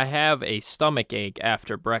 I have a stomach ache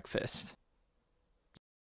after breakfast.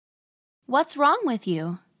 What's wrong with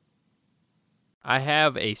you? I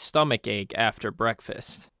have a stomach ache after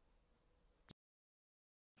breakfast.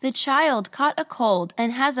 The child caught a cold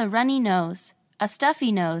and has a runny nose, a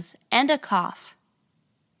stuffy nose, and a cough.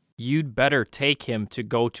 You'd better take him to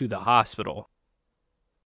go to the hospital.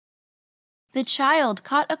 The child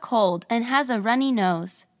caught a cold and has a runny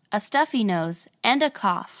nose, a stuffy nose, and a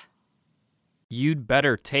cough. You'd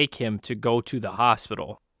better take him to go to the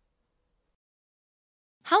hospital.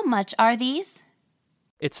 How much are these?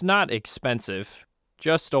 It's not expensive,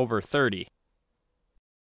 just over 30.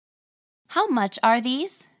 How much are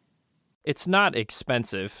these? It's not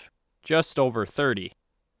expensive, just over 30.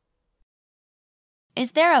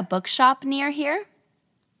 Is there a bookshop near here?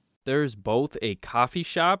 There's both a coffee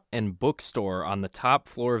shop and bookstore on the top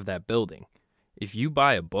floor of that building. If you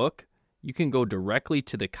buy a book, you can go directly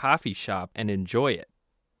to the coffee shop and enjoy it.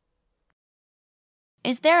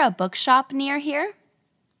 Is there a bookshop near here?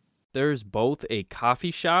 There's both a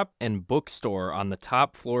coffee shop and bookstore on the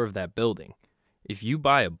top floor of that building. If you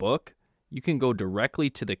buy a book, you can go directly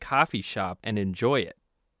to the coffee shop and enjoy it.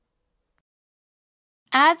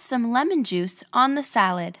 Add some lemon juice on the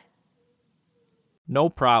salad. No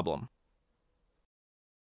problem.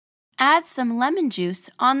 Add some lemon juice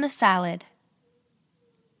on the salad.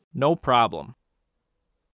 No problem.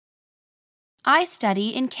 I study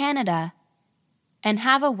in Canada and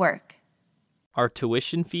have a work. Are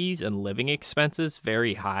tuition fees and living expenses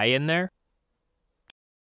very high in there?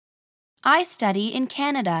 I study in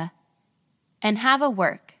Canada and have a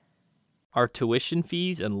work. Are tuition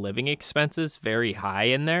fees and living expenses very high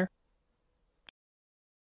in there?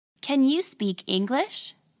 Can you speak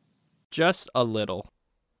English? Just a little.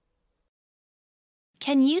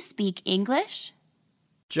 Can you speak English?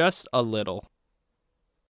 Just a little.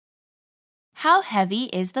 How heavy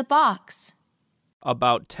is the box?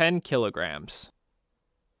 About 10 kilograms.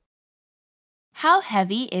 How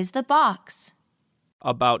heavy is the box?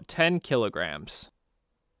 About 10 kilograms.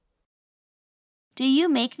 Do you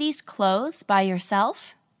make these clothes by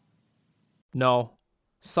yourself? No,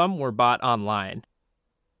 some were bought online.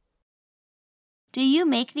 Do you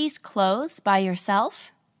make these clothes by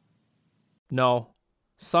yourself? No,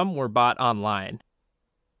 some were bought online.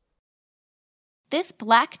 This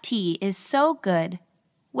black tea is so good.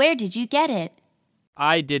 Where did you get it?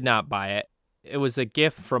 I did not buy it. It was a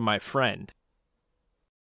gift from my friend.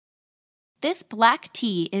 This black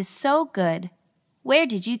tea is so good. Where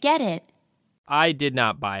did you get it? I did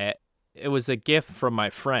not buy it. It was a gift from my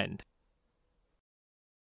friend.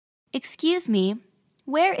 Excuse me,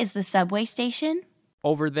 where is the subway station?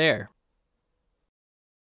 Over there.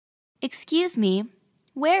 Excuse me,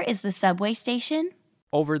 where is the subway station?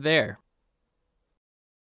 Over there.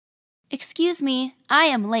 Excuse me, I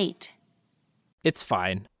am late. It's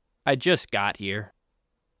fine. I just got here.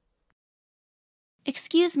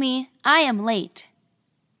 Excuse me, I am late.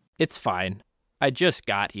 It's fine. I just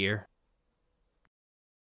got here.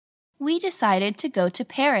 We decided to go to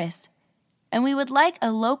Paris, and we would like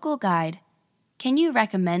a local guide. Can you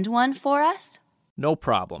recommend one for us? No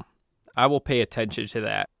problem. I will pay attention to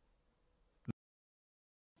that.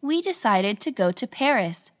 We decided to go to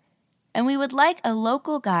Paris, and we would like a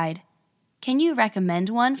local guide. Can you recommend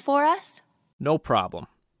one for us? No problem.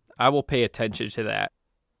 I will pay attention to that.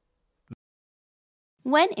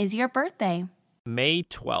 When is your birthday? May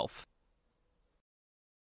 12th.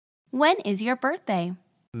 When is your birthday?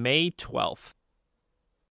 May 12th.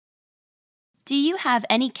 Do you have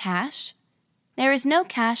any cash? There is no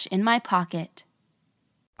cash in my pocket.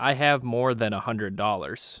 I have more than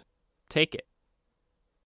 $100. Take it.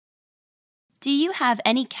 Do you have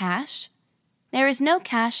any cash? There is no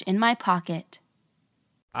cash in my pocket.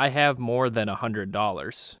 I have more than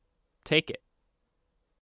 $100. Take it.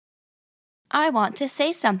 I want to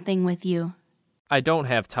say something with you. I don't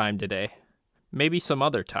have time today. Maybe some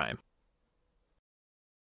other time.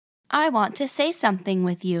 I want to say something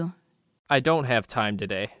with you. I don't have time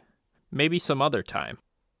today. Maybe some other time.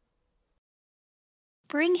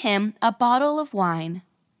 Bring him a bottle of wine.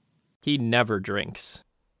 He never drinks.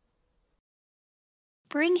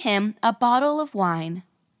 Bring him a bottle of wine.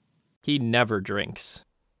 He never drinks.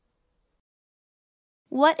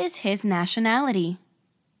 What is his nationality?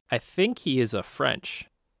 I think he is a French.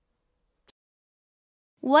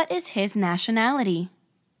 What is his nationality?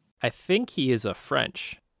 I think he is a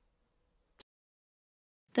French.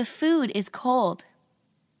 The food is cold.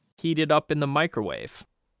 Heat it up in the microwave.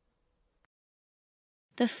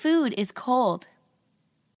 The food is cold.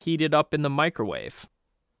 Heat it up in the microwave.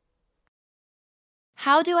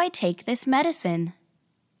 How do I take this medicine?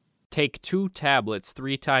 Take 2 tablets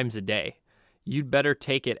 3 times a day. You'd better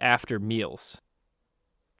take it after meals.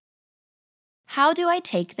 How do I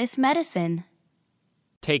take this medicine?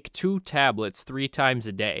 Take 2 tablets 3 times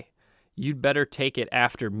a day. You'd better take it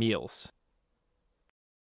after meals.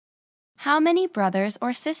 How many brothers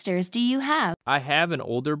or sisters do you have? I have an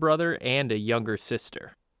older brother and a younger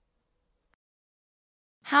sister.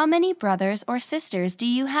 How many brothers or sisters do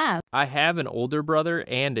you have? I have an older brother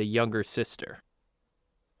and a younger sister.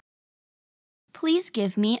 Please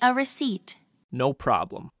give me a receipt. No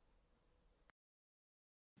problem.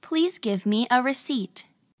 Please give me a receipt.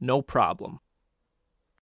 No problem.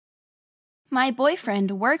 My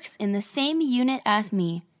boyfriend works in the same unit as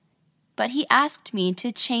me, but he asked me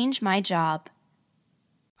to change my job.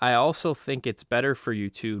 I also think it's better for you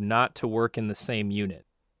two not to work in the same unit.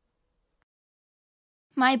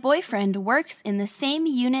 My boyfriend works in the same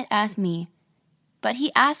unit as me, but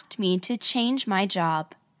he asked me to change my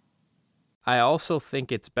job. I also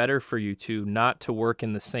think it's better for you two not to work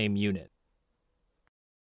in the same unit.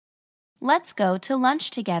 Let's go to lunch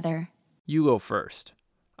together. You go first.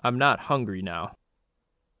 I'm not hungry now.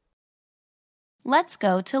 Let's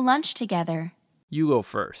go to lunch together. You go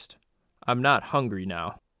first. I'm not hungry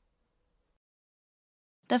now.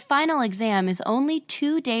 The final exam is only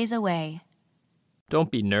 2 days away. Don't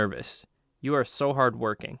be nervous. You are so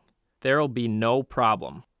hardworking. There'll be no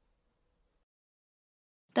problem.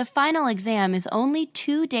 The final exam is only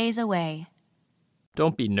 2 days away.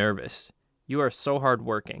 Don't be nervous. You are so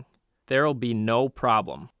hardworking. There'll be no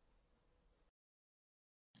problem.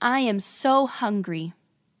 I am so hungry.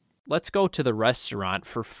 Let's go to the restaurant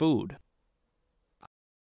for food.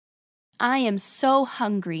 I am so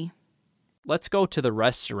hungry. Let's go to the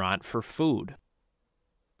restaurant for food.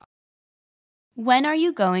 When are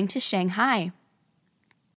you going to Shanghai?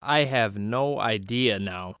 I have no idea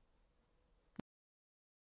now.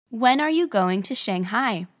 When are you going to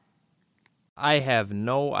Shanghai? I have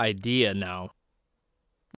no idea now.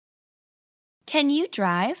 Can you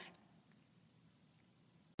drive?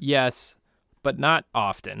 Yes, but not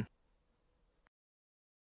often.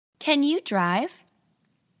 Can you drive?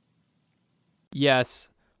 Yes,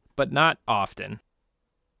 but not often.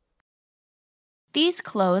 These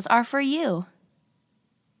clothes are for you.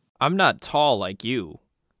 I'm not tall like you,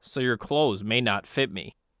 so your clothes may not fit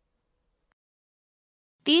me.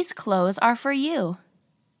 These clothes are for you.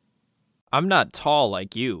 I'm not tall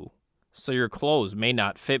like you, so your clothes may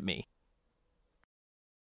not fit me.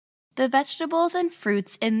 The vegetables and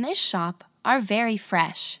fruits in this shop are very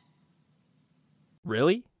fresh.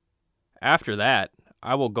 Really? After that,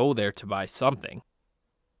 I will go there to buy something.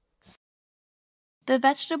 The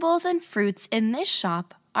vegetables and fruits in this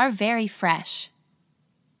shop are very fresh.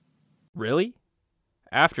 Really?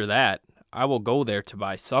 After that, I will go there to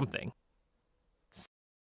buy something.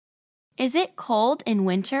 Is it cold in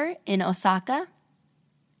winter in Osaka?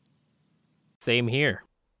 Same here.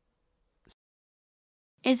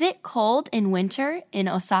 Is it cold in winter in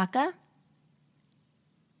Osaka?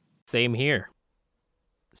 Same here.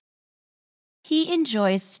 He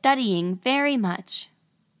enjoys studying very much.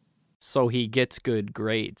 So he gets good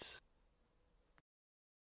grades.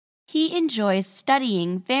 He enjoys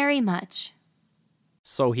studying very much.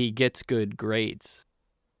 So he gets good grades.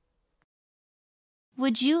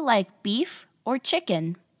 Would you like beef or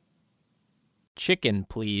chicken? Chicken,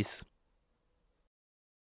 please.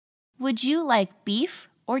 Would you like beef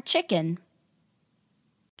or chicken?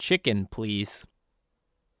 Chicken, please.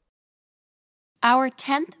 Our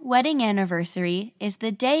 10th wedding anniversary is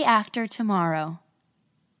the day after tomorrow.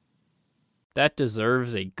 That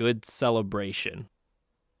deserves a good celebration.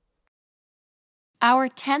 Our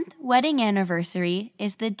 10th wedding anniversary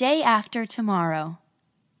is the day after tomorrow.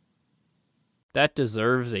 That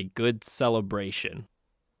deserves a good celebration.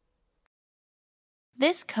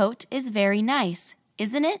 This coat is very nice,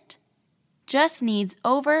 isn't it? Just needs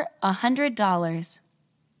over $100.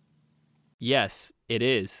 Yes, it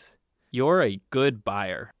is. You're a good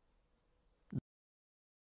buyer.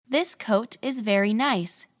 This coat is very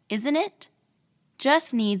nice, isn't it?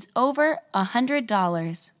 Just needs over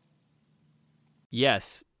 $100.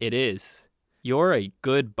 Yes, it is. You're a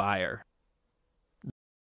good buyer.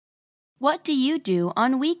 What do you do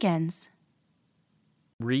on weekends?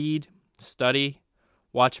 Read, study,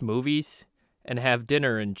 watch movies, and have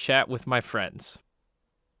dinner and chat with my friends.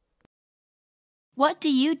 What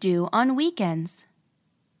do you do on weekends?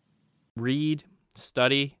 Read,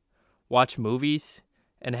 study, watch movies,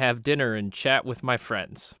 and have dinner and chat with my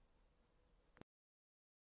friends.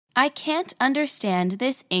 I can't understand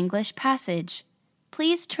this English passage.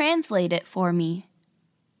 Please translate it for me.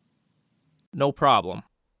 No problem.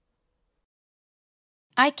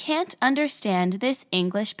 I can't understand this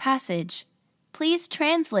English passage. Please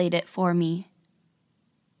translate it for me.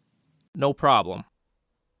 No problem.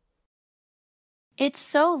 It's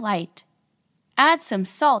so light. Add some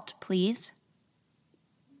salt, please.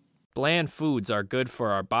 Bland foods are good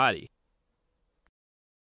for our body.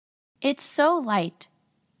 It's so light.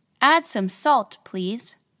 Add some salt,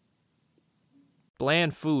 please.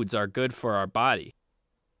 Bland foods are good for our body.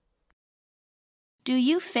 Do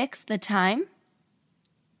you fix the time?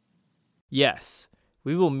 Yes,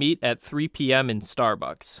 we will meet at 3 p.m. in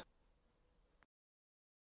Starbucks.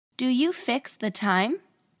 Do you fix the time?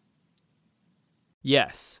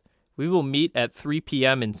 Yes, we will meet at 3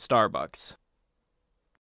 p.m. in Starbucks.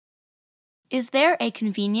 Is there a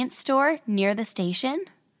convenience store near the station?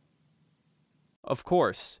 Of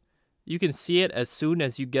course. You can see it as soon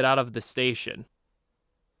as you get out of the station.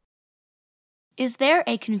 Is there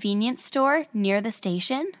a convenience store near the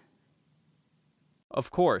station? Of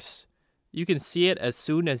course. You can see it as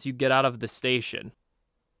soon as you get out of the station.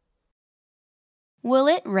 Will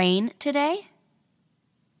it rain today?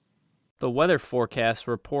 The weather forecast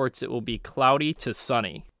reports it will be cloudy to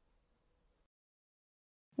sunny.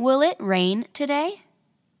 Will it rain today?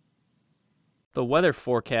 The weather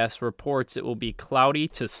forecast reports it will be cloudy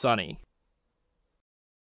to sunny.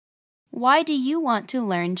 Why do you want to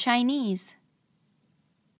learn Chinese?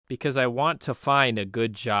 Because I want to find a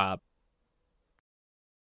good job.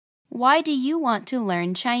 Why do you want to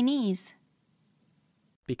learn Chinese?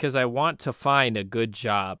 Because I want to find a good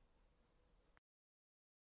job.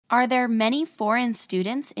 Are there many foreign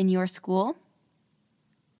students in your school?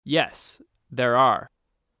 Yes, there are.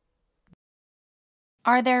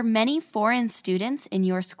 Are there many foreign students in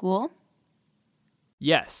your school?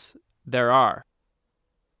 Yes, there are.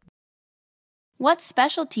 What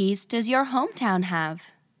specialties does your hometown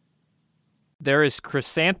have? There is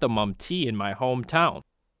chrysanthemum tea in my hometown.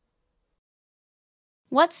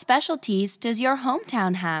 What specialties does your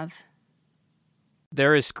hometown have?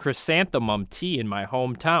 There is chrysanthemum tea in my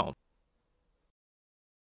hometown.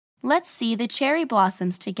 Let's see the cherry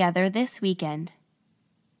blossoms together this weekend.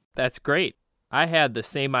 That's great. I had the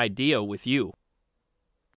same idea with you.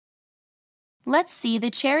 Let's see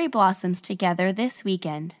the cherry blossoms together this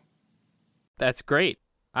weekend. That's great.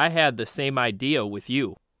 I had the same idea with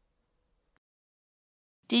you.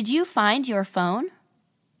 Did you find your phone?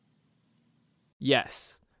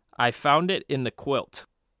 Yes, I found it in the quilt.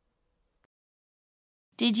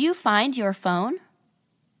 Did you find your phone?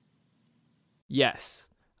 Yes,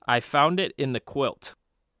 I found it in the quilt.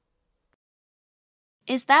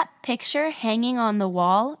 Is that picture hanging on the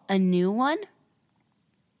wall a new one?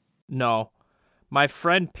 No, my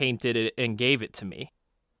friend painted it and gave it to me.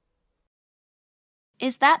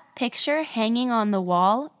 Is that picture hanging on the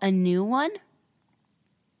wall a new one?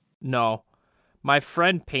 No, my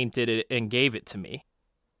friend painted it and gave it to me.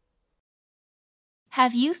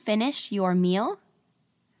 Have you finished your meal?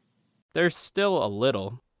 There's still a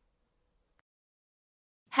little.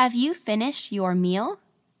 Have you finished your meal?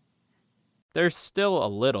 There's still a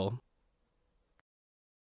little.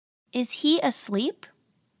 Is he asleep?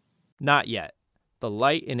 Not yet. The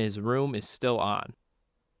light in his room is still on.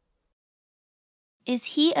 Is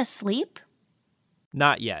he asleep?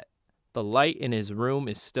 Not yet. The light in his room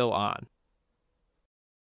is still on.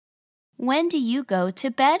 When do you go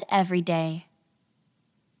to bed every day?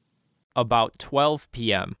 About 12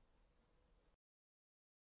 p.m.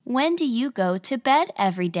 When do you go to bed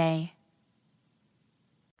every day?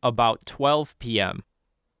 About 12 p.m.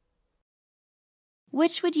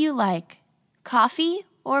 Which would you like, coffee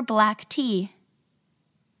or black tea?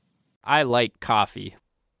 I like coffee.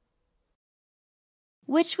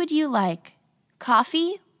 Which would you like,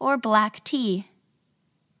 coffee or black tea?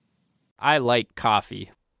 I like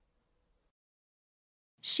coffee.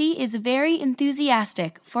 She is very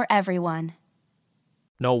enthusiastic for everyone.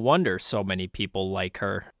 No wonder so many people like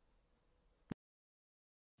her.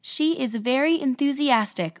 She is very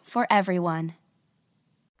enthusiastic for everyone.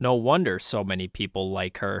 No wonder so many people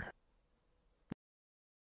like her.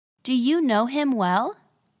 Do you know him well?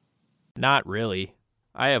 Not really.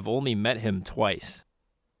 I have only met him twice.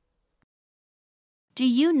 Do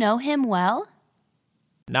you know him well?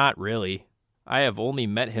 Not really. I have only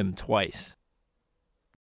met him twice.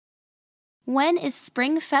 When is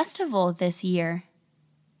Spring Festival this year?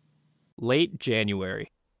 Late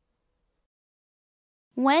January.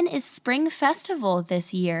 When is Spring Festival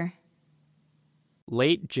this year?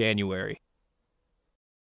 Late January.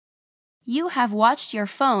 You have watched your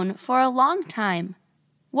phone for a long time.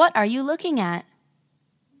 What are you looking at?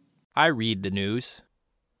 I read the news.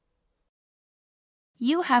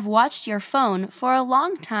 You have watched your phone for a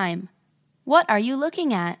long time. What are you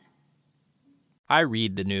looking at? I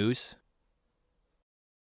read the news.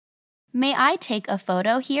 May I take a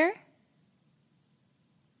photo here?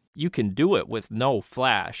 You can do it with no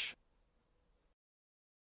flash.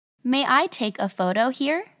 May I take a photo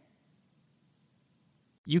here?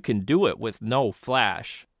 You can do it with no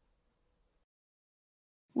flash.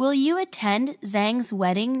 Will you attend Zhang's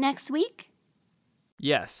wedding next week?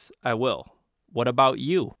 Yes, I will. What about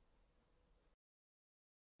you?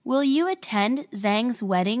 Will you attend Zhang's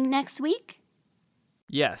wedding next week?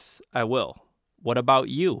 Yes, I will. What about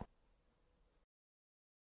you?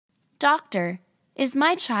 Doctor, is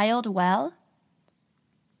my child well?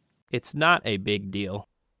 It's not a big deal.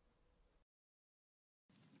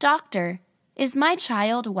 Doctor, is my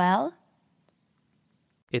child well?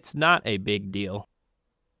 It's not a big deal.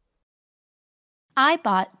 I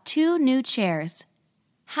bought 2 new chairs.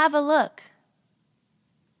 Have a look.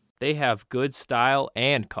 They have good style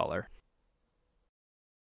and color.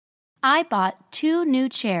 I bought 2 new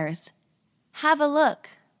chairs. Have a look.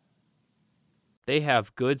 They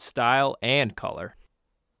have good style and color.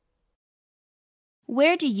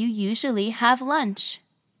 Where do you usually have lunch?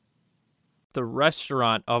 The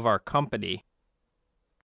restaurant of our company.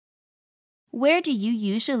 Where do you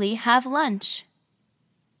usually have lunch?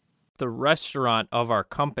 The restaurant of our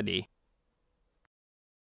company.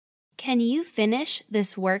 Can you finish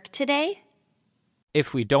this work today?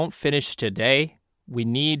 If we don't finish today, we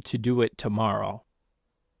need to do it tomorrow.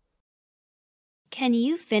 Can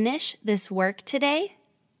you finish this work today?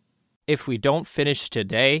 If we don't finish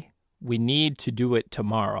today, we need to do it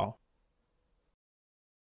tomorrow.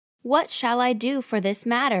 What shall I do for this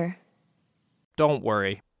matter? Don't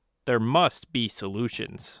worry, there must be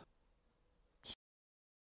solutions.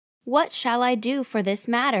 What shall I do for this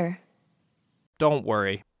matter? Don't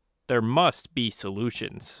worry, there must be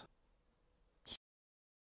solutions.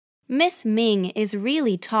 Miss Ming is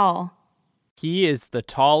really tall. He is the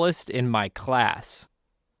tallest in my class.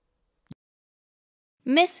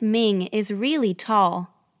 Miss Ming is really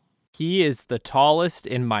tall. He is the tallest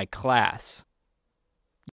in my class.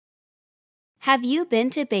 Have you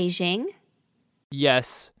been to Beijing?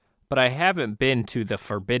 Yes, but I haven't been to the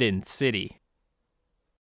Forbidden City.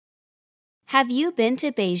 Have you been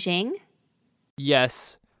to Beijing?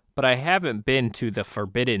 Yes, but I haven't been to the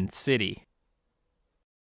Forbidden City.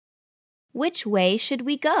 Which way should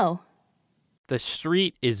we go? The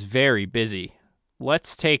street is very busy.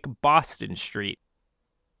 Let's take Boston Street.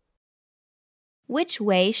 Which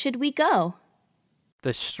way should we go?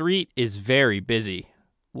 The street is very busy.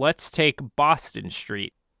 Let's take Boston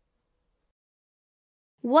Street.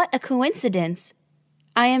 What a coincidence!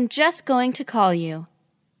 I am just going to call you.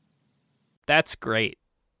 That's great.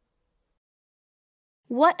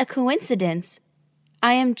 What a coincidence!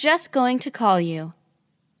 I am just going to call you.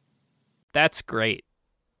 That's great.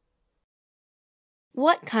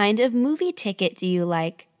 What kind of movie ticket do you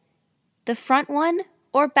like? The front one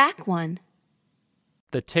or back one?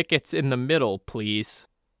 The tickets in the middle, please.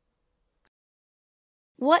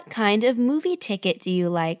 What kind of movie ticket do you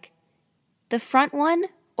like? The front one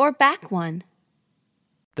or back one?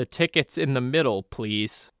 The tickets in the middle,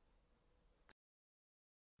 please.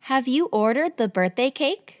 Have you ordered the birthday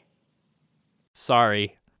cake?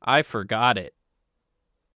 Sorry, I forgot it.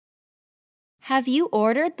 Have you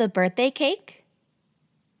ordered the birthday cake?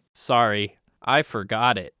 Sorry, I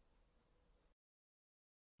forgot it.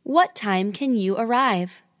 What time can you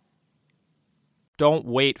arrive? Don't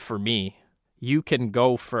wait for me. You can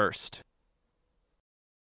go first.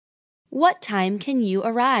 What time can you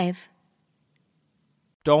arrive?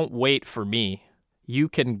 Don't wait for me. You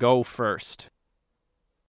can go first.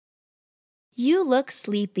 You look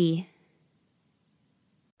sleepy.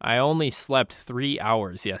 I only slept 3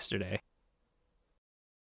 hours yesterday.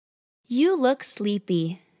 You look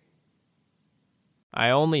sleepy. I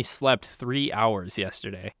only slept 3 hours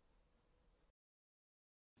yesterday.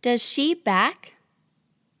 Does she back?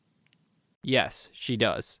 Yes, she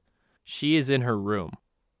does. She is in her room.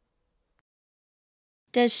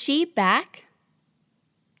 Does she back?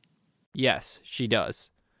 Yes, she does.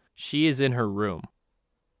 She is in her room.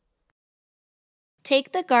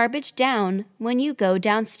 Take the garbage down when you go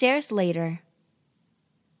downstairs later.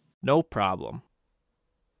 No problem.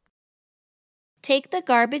 Take the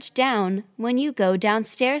garbage down when you go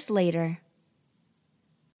downstairs later.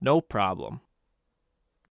 No problem.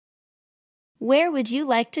 Where would you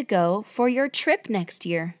like to go for your trip next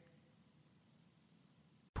year?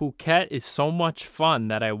 Phuket is so much fun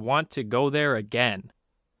that I want to go there again.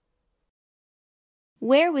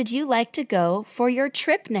 Where would you like to go for your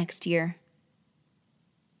trip next year?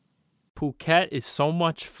 Phuket is so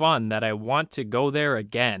much fun that I want to go there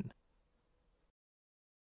again.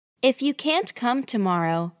 If you can't come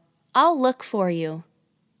tomorrow, I'll look for you.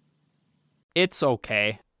 It's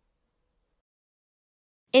okay.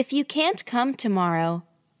 If you can't come tomorrow,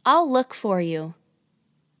 I'll look for you.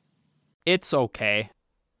 It's okay.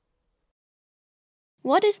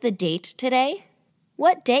 What is the date today?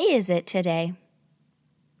 What day is it today?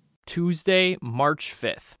 Tuesday, March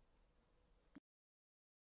 5th.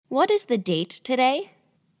 What is the date today?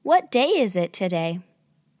 What day is it today?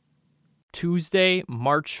 Tuesday,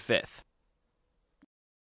 March 5th.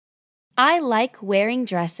 I like wearing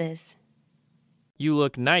dresses. You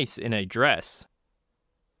look nice in a dress.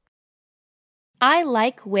 I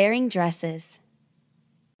like wearing dresses.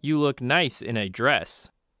 You look nice in a dress.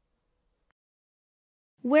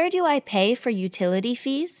 Where do I pay for utility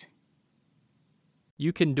fees?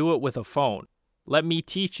 You can do it with a phone. Let me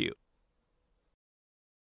teach you.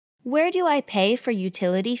 Where do I pay for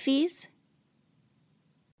utility fees?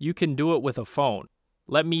 You can do it with a phone.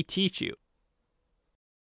 Let me teach you.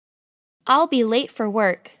 I'll be late for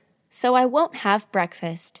work, so I won't have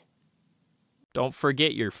breakfast. Don't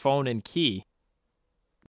forget your phone and key.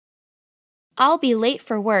 I'll be late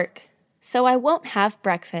for work, so I won't have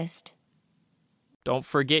breakfast. Don't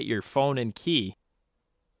forget your phone and key.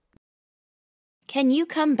 Can you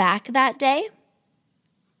come back that day?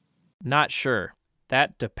 Not sure.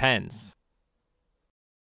 That depends.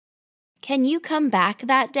 Can you come back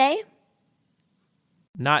that day?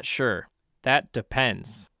 Not sure. That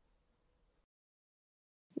depends.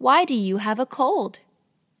 Why do you have a cold?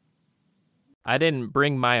 I didn't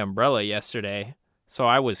bring my umbrella yesterday, so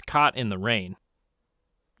I was caught in the rain.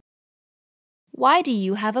 Why do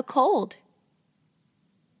you have a cold?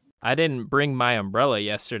 I didn't bring my umbrella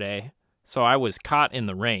yesterday, so I was caught in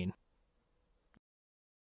the rain.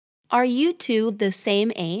 Are you two the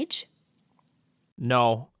same age?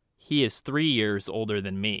 No, he is 3 years older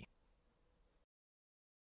than me.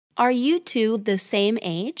 Are you two the same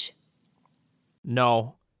age?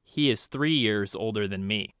 No, he is 3 years older than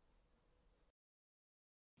me.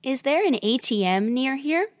 Is there an ATM near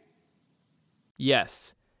here?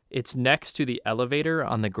 Yes, it's next to the elevator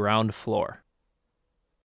on the ground floor.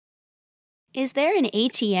 Is there an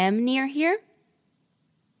ATM near here?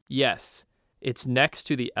 Yes, it's next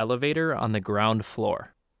to the elevator on the ground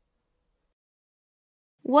floor.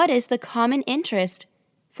 What is the common interest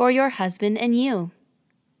for your husband and you?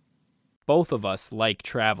 Both of us like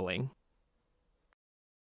traveling.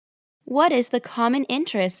 What is the common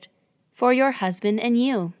interest for your husband and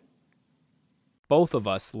you? Both of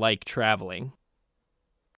us like traveling.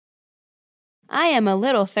 I am a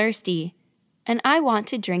little thirsty, and I want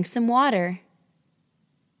to drink some water.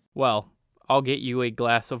 Well, I'll get you a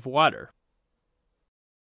glass of water.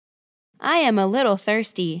 I am a little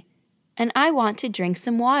thirsty, and I want to drink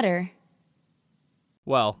some water.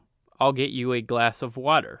 Well, I'll get you a glass of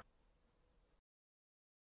water.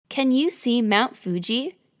 Can you see Mount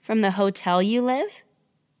Fuji from the hotel you live?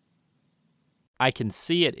 I can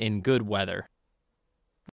see it in good weather.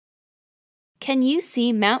 Can you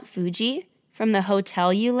see Mount Fuji from the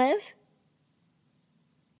hotel you live?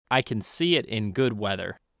 I can see it in good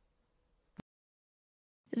weather.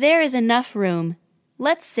 There is enough room.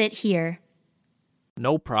 Let's sit here.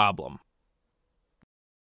 No problem.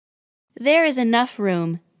 There is enough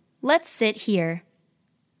room. Let's sit here.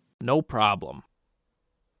 No problem.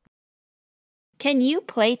 Can you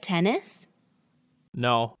play tennis?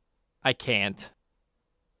 No, I can't.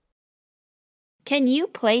 Can you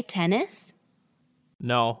play tennis?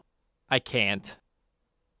 No, I can't.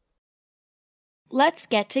 Let's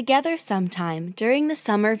get together sometime during the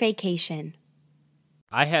summer vacation.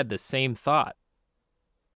 I had the same thought.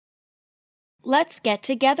 Let's get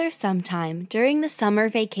together sometime during the summer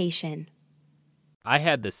vacation. I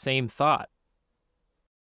had the same thought.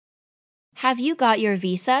 Have you got your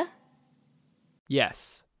visa?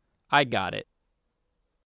 Yes, I got it.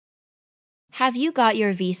 Have you got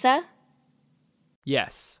your visa?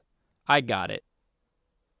 Yes, I got it.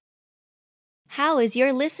 How is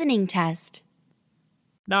your listening test?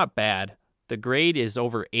 Not bad. The grade is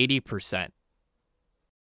over 80%.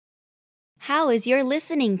 How is your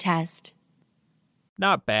listening test?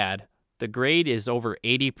 Not bad. The grade is over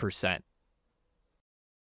 80%.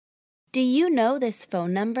 Do you know this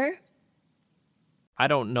phone number? I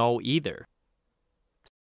don't know either.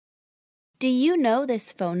 Do you know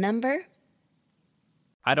this phone number?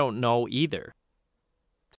 I don't know either.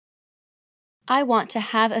 I want to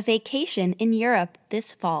have a vacation in Europe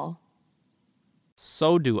this fall.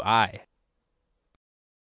 So do I.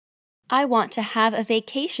 I want to have a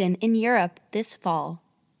vacation in Europe this fall.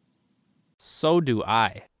 So do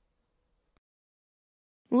I.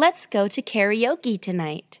 Let's go to karaoke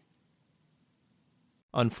tonight.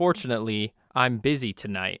 Unfortunately, I'm busy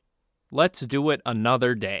tonight. Let's do it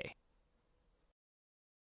another day.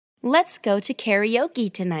 Let's go to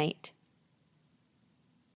karaoke tonight.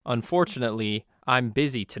 Unfortunately, I'm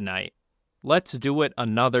busy tonight. Let's do it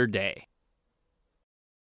another day.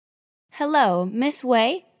 Hello, Miss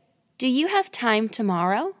Wei. Do you have time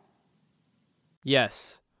tomorrow?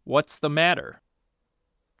 Yes, what's the matter?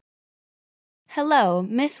 Hello,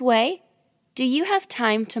 Miss Wei. Do you have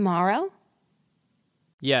time tomorrow?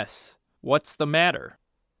 Yes, what's the matter?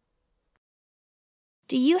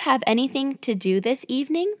 Do you have anything to do this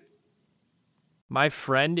evening? My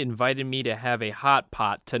friend invited me to have a hot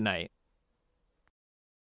pot tonight.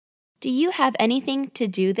 Do you have anything to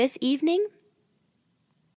do this evening?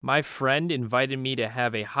 My friend invited me to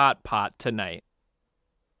have a hot pot tonight.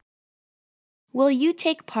 Will you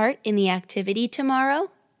take part in the activity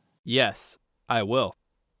tomorrow? Yes, I will.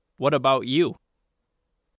 What about you?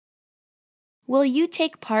 Will you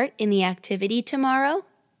take part in the activity tomorrow?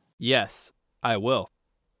 Yes, I will.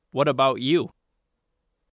 What about you?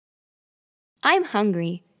 I'm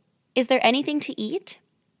hungry. Is there anything to eat?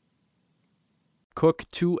 Cook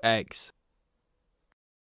 2 eggs.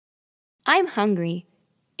 I'm hungry.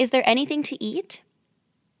 Is there anything to eat?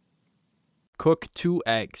 Cook 2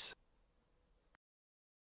 eggs.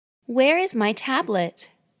 Where is my tablet?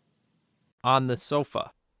 On the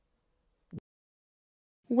sofa.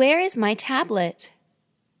 Where is my tablet?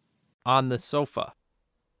 On the sofa.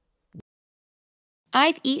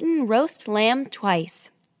 I've eaten roast lamb twice.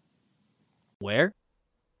 Where?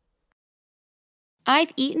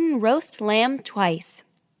 I've eaten roast lamb twice.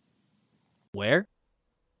 Where?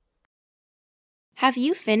 Have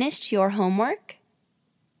you finished your homework?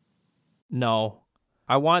 No.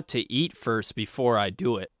 I want to eat first before I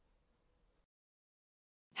do it.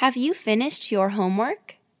 Have you finished your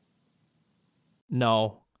homework?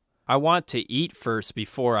 No. I want to eat first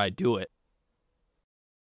before I do it.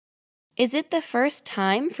 Is it the first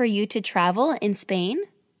time for you to travel in Spain?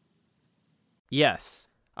 Yes.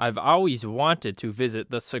 I've always wanted to visit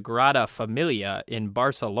the Sagrada Familia in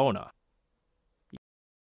Barcelona.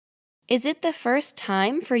 Is it the first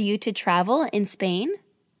time for you to travel in Spain?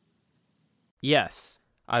 Yes.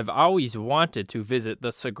 I've always wanted to visit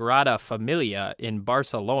the Sagrada Familia in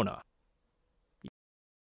Barcelona.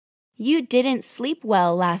 You didn't sleep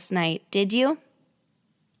well last night, did you?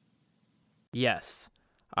 Yes.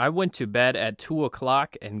 I went to bed at 2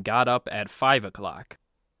 o'clock and got up at 5 o'clock.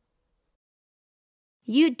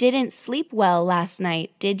 You didn't sleep well last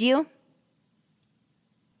night, did you?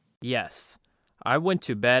 Yes. I went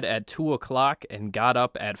to bed at 2 o'clock and got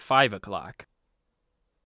up at 5 o'clock.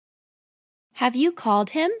 Have you called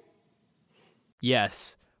him?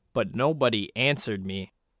 Yes, but nobody answered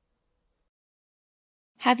me.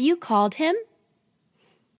 Have you called him?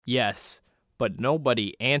 Yes, but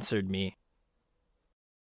nobody answered me.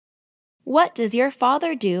 What does your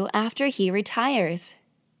father do after he retires?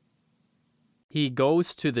 He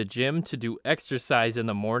goes to the gym to do exercise in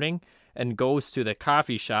the morning and goes to the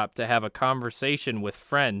coffee shop to have a conversation with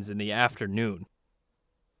friends in the afternoon.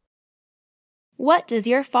 What does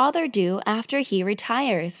your father do after he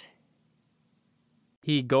retires?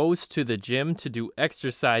 He goes to the gym to do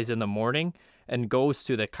exercise in the morning and goes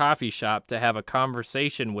to the coffee shop to have a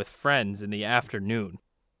conversation with friends in the afternoon.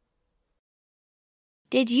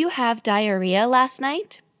 Did you have diarrhea last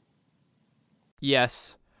night?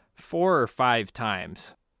 Yes, 4 or 5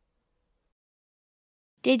 times.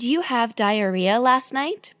 Did you have diarrhea last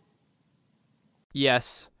night?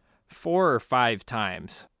 Yes, 4 or 5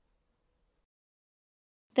 times.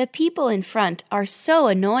 The people in front are so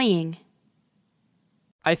annoying.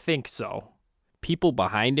 I think so. People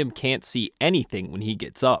behind him can't see anything when he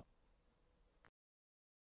gets up.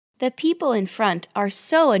 The people in front are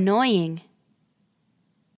so annoying.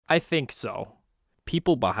 I think so.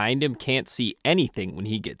 People behind him can't see anything when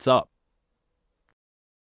he gets up.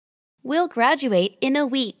 We'll graduate in a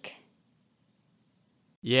week.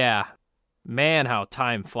 Yeah. Man, how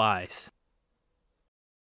time flies.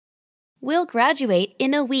 We'll graduate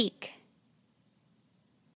in a week.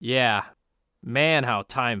 Yeah. Man, how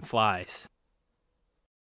time flies.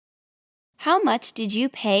 How much did you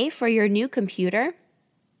pay for your new computer?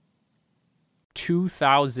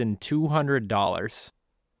 $2,200.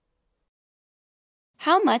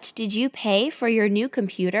 How much did you pay for your new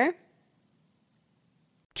computer?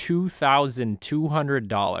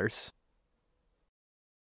 $2,200.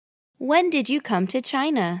 When did you come to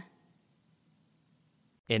China?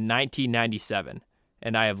 In 1997,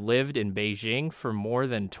 and I have lived in Beijing for more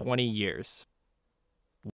than 20 years.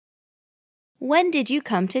 When did you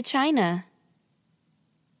come to China?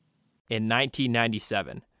 In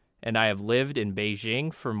 1997, and I have lived in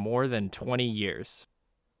Beijing for more than 20 years.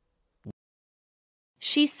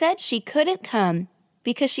 She said she couldn't come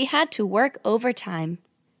because she had to work overtime.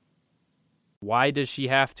 Why does she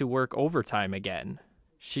have to work overtime again?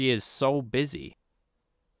 She is so busy.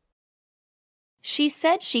 She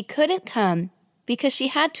said she couldn't come because she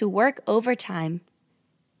had to work overtime.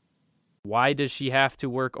 Why does she have to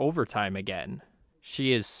work overtime again?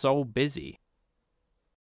 She is so busy.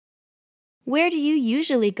 Where do you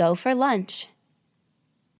usually go for lunch?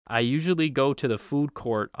 I usually go to the food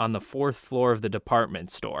court on the 4th floor of the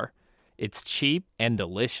department store. It's cheap and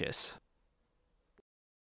delicious.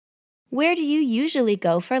 Where do you usually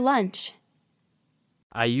go for lunch?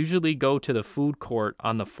 I usually go to the food court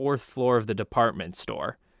on the 4th floor of the department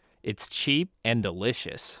store. It's cheap and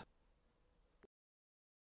delicious.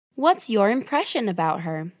 What's your impression about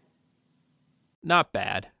her? Not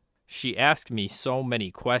bad. She asked me so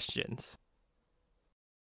many questions.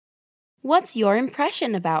 What's your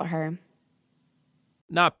impression about her?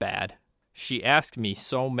 Not bad. She asked me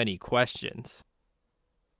so many questions.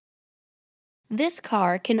 This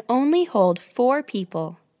car can only hold 4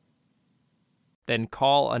 people. Then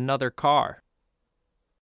call another car.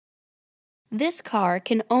 This car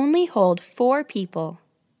can only hold 4 people.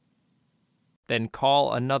 Then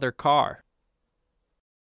call another car.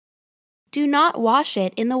 Do not wash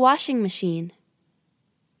it in the washing machine.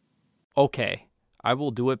 Okay, I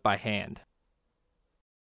will do it by hand.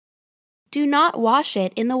 Do not wash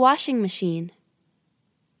it in the washing machine.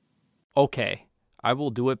 Okay, I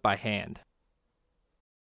will do it by hand.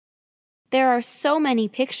 There are so many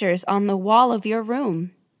pictures on the wall of your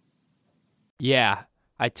room. Yeah,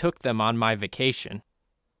 I took them on my vacation.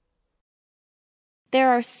 There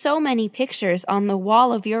are so many pictures on the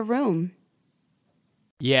wall of your room.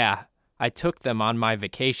 Yeah, I took them on my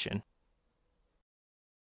vacation.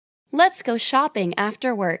 Let's go shopping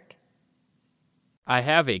after work. I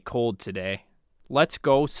have a cold today. Let's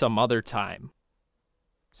go some other time.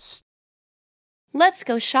 Let's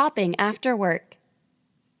go shopping after work.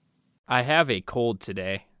 I have a cold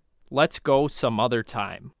today. Let's go some other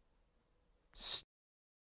time.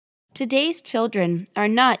 Today's children are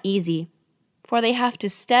not easy, for they have to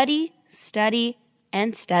study, study,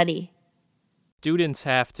 and study. Students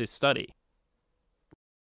have to study.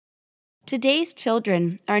 Today's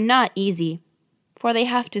children are not easy, for they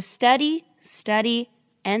have to study, study,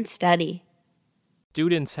 and study.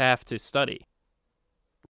 Students have to study.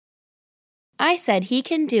 I said he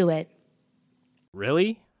can do it.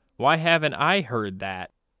 Really? Why haven't I heard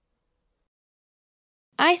that?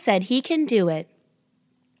 I said he can do it.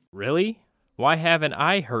 Really? Why haven't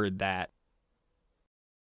I heard that?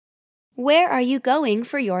 Where are you going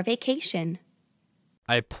for your vacation?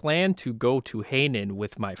 I plan to go to Hainan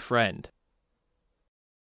with my friend.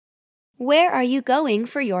 Where are you going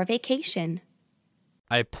for your vacation?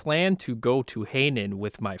 I plan to go to Hainan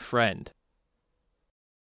with my friend.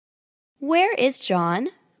 Where is John?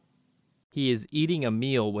 He is eating a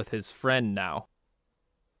meal with his friend now.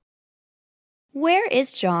 Where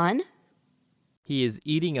is John? He is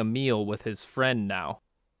eating a meal with his friend now.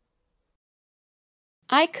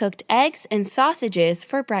 I cooked eggs and sausages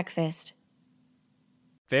for breakfast.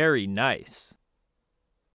 Very nice.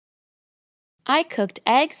 I cooked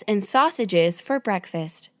eggs and sausages for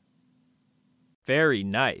breakfast. Very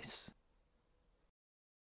nice.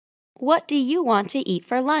 What do you want to eat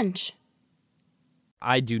for lunch?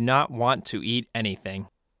 I do not want to eat anything.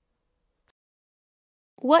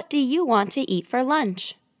 What do you want to eat for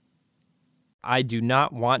lunch? I do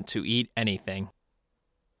not want to eat anything.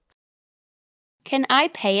 Can I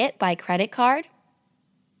pay it by credit card?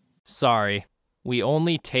 Sorry, we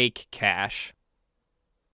only take cash.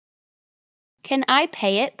 Can I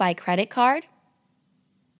pay it by credit card?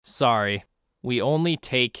 Sorry, we only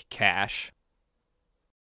take cash.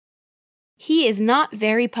 He is not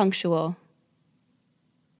very punctual.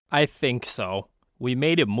 I think so. We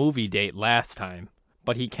made a movie date last time,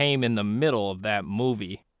 but he came in the middle of that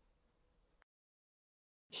movie.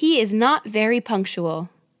 He is not very punctual.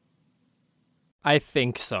 I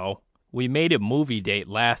think so. We made a movie date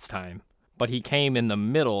last time, but he came in the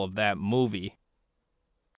middle of that movie.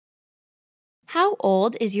 How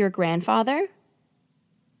old is your grandfather?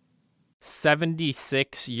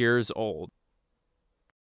 76 years old.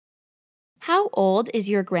 How old is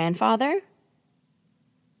your grandfather?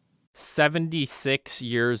 76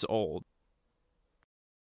 years old.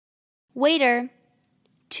 Waiter,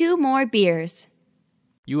 2 more beers.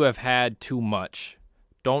 You have had too much.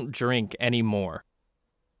 Don't drink any more.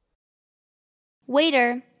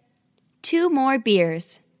 Waiter, 2 more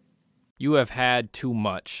beers. You have had too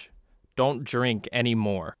much. Don't drink any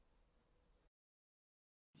more.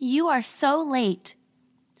 You are so late.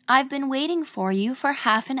 I've been waiting for you for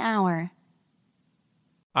half an hour.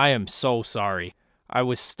 I am so sorry. I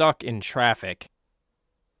was stuck in traffic.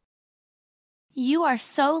 You are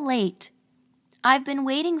so late. I've been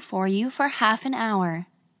waiting for you for half an hour.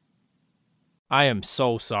 I am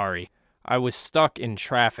so sorry. I was stuck in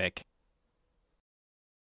traffic.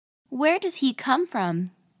 Where does he come from?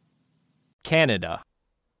 Canada.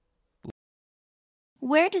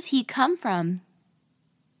 Where does he come from?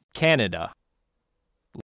 Canada.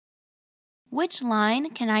 Which line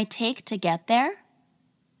can I take to get there?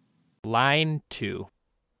 Line 2.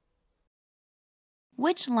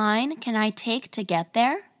 Which line can I take to get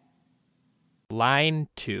there? Line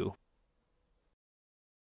 2.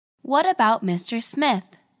 What about Mr. Smith?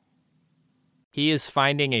 He is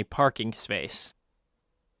finding a parking space.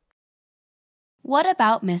 What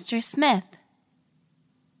about Mr. Smith?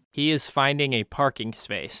 He is finding a parking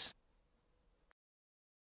space.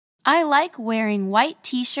 I like wearing white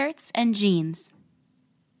t-shirts and jeans.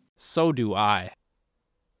 So do I.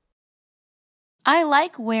 I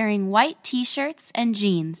like wearing white t-shirts and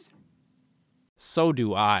jeans. So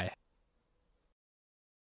do I.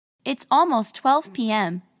 It's almost 12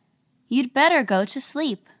 p.m. You'd better go to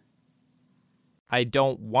sleep. I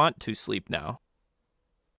don't want to sleep now.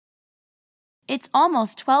 It's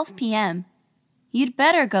almost 12 p.m. You'd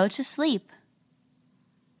better go to sleep.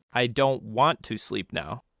 I don't want to sleep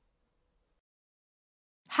now.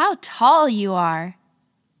 How tall you are!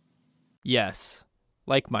 Yes,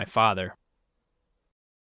 like my father.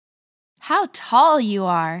 How tall you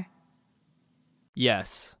are!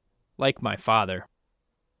 Yes, like my father.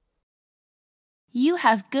 You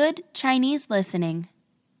have good Chinese listening.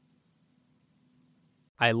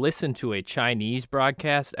 I listen to a Chinese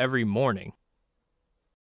broadcast every morning.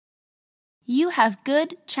 You have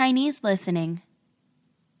good Chinese listening.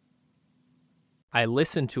 I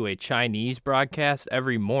listen to a Chinese broadcast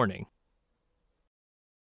every morning.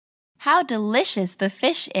 How delicious the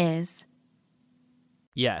fish is!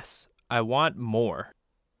 Yes, I want more.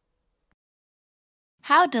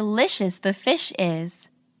 How delicious the fish is!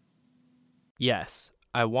 Yes,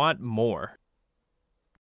 I want more.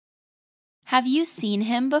 Have you seen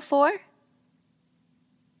him before?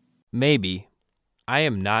 Maybe. I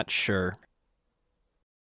am not sure.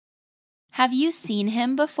 Have you seen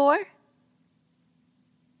him before?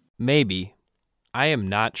 Maybe. I am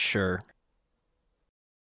not sure.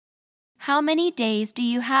 How many days do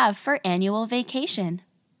you have for annual vacation?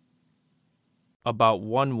 About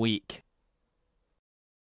 1 week.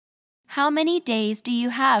 How many days do you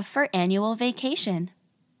have for annual vacation?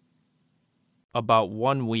 About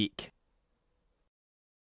 1 week.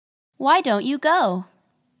 Why don't you go?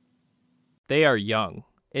 They are young.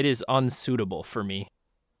 It is unsuitable for me.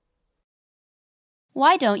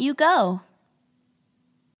 Why don't you go?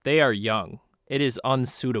 They are young. It is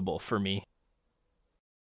unsuitable for me.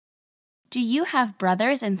 Do you have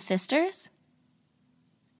brothers and sisters?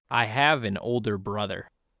 I have an older brother.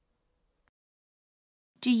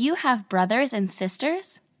 Do you have brothers and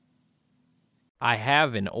sisters? I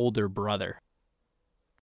have an older brother.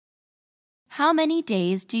 How many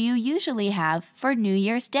days do you usually have for New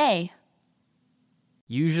Year's Day?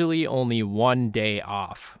 Usually only 1 day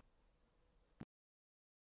off.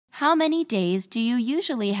 How many days do you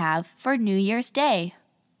usually have for New Year's Day?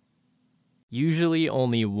 Usually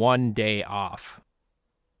only 1 day off.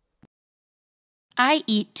 I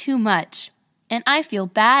eat too much, and I feel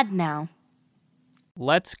bad now.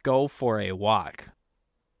 Let's go for a walk.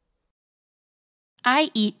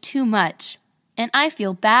 I eat too much, and I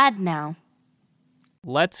feel bad now.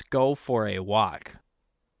 Let's go for a walk.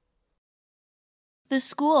 The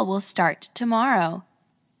school will start tomorrow.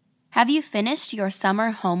 Have you finished your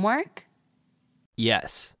summer homework?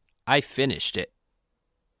 Yes, I finished it.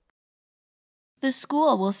 The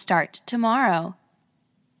school will start tomorrow.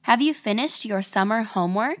 Have you finished your summer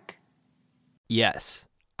homework? Yes,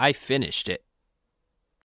 I finished it.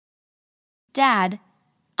 Dad,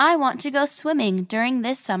 I want to go swimming during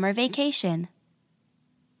this summer vacation.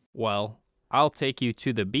 Well, I'll take you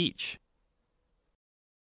to the beach.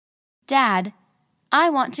 Dad, I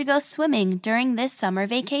want to go swimming during this summer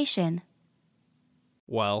vacation.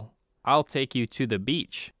 Well, I'll take you to the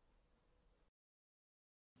beach.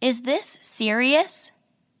 Is this serious?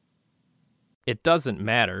 It doesn't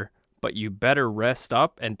matter, but you better rest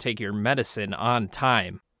up and take your medicine on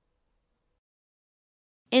time.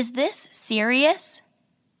 Is this serious?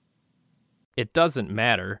 It doesn't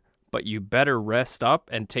matter, but you better rest up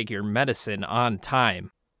and take your medicine on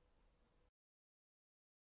time.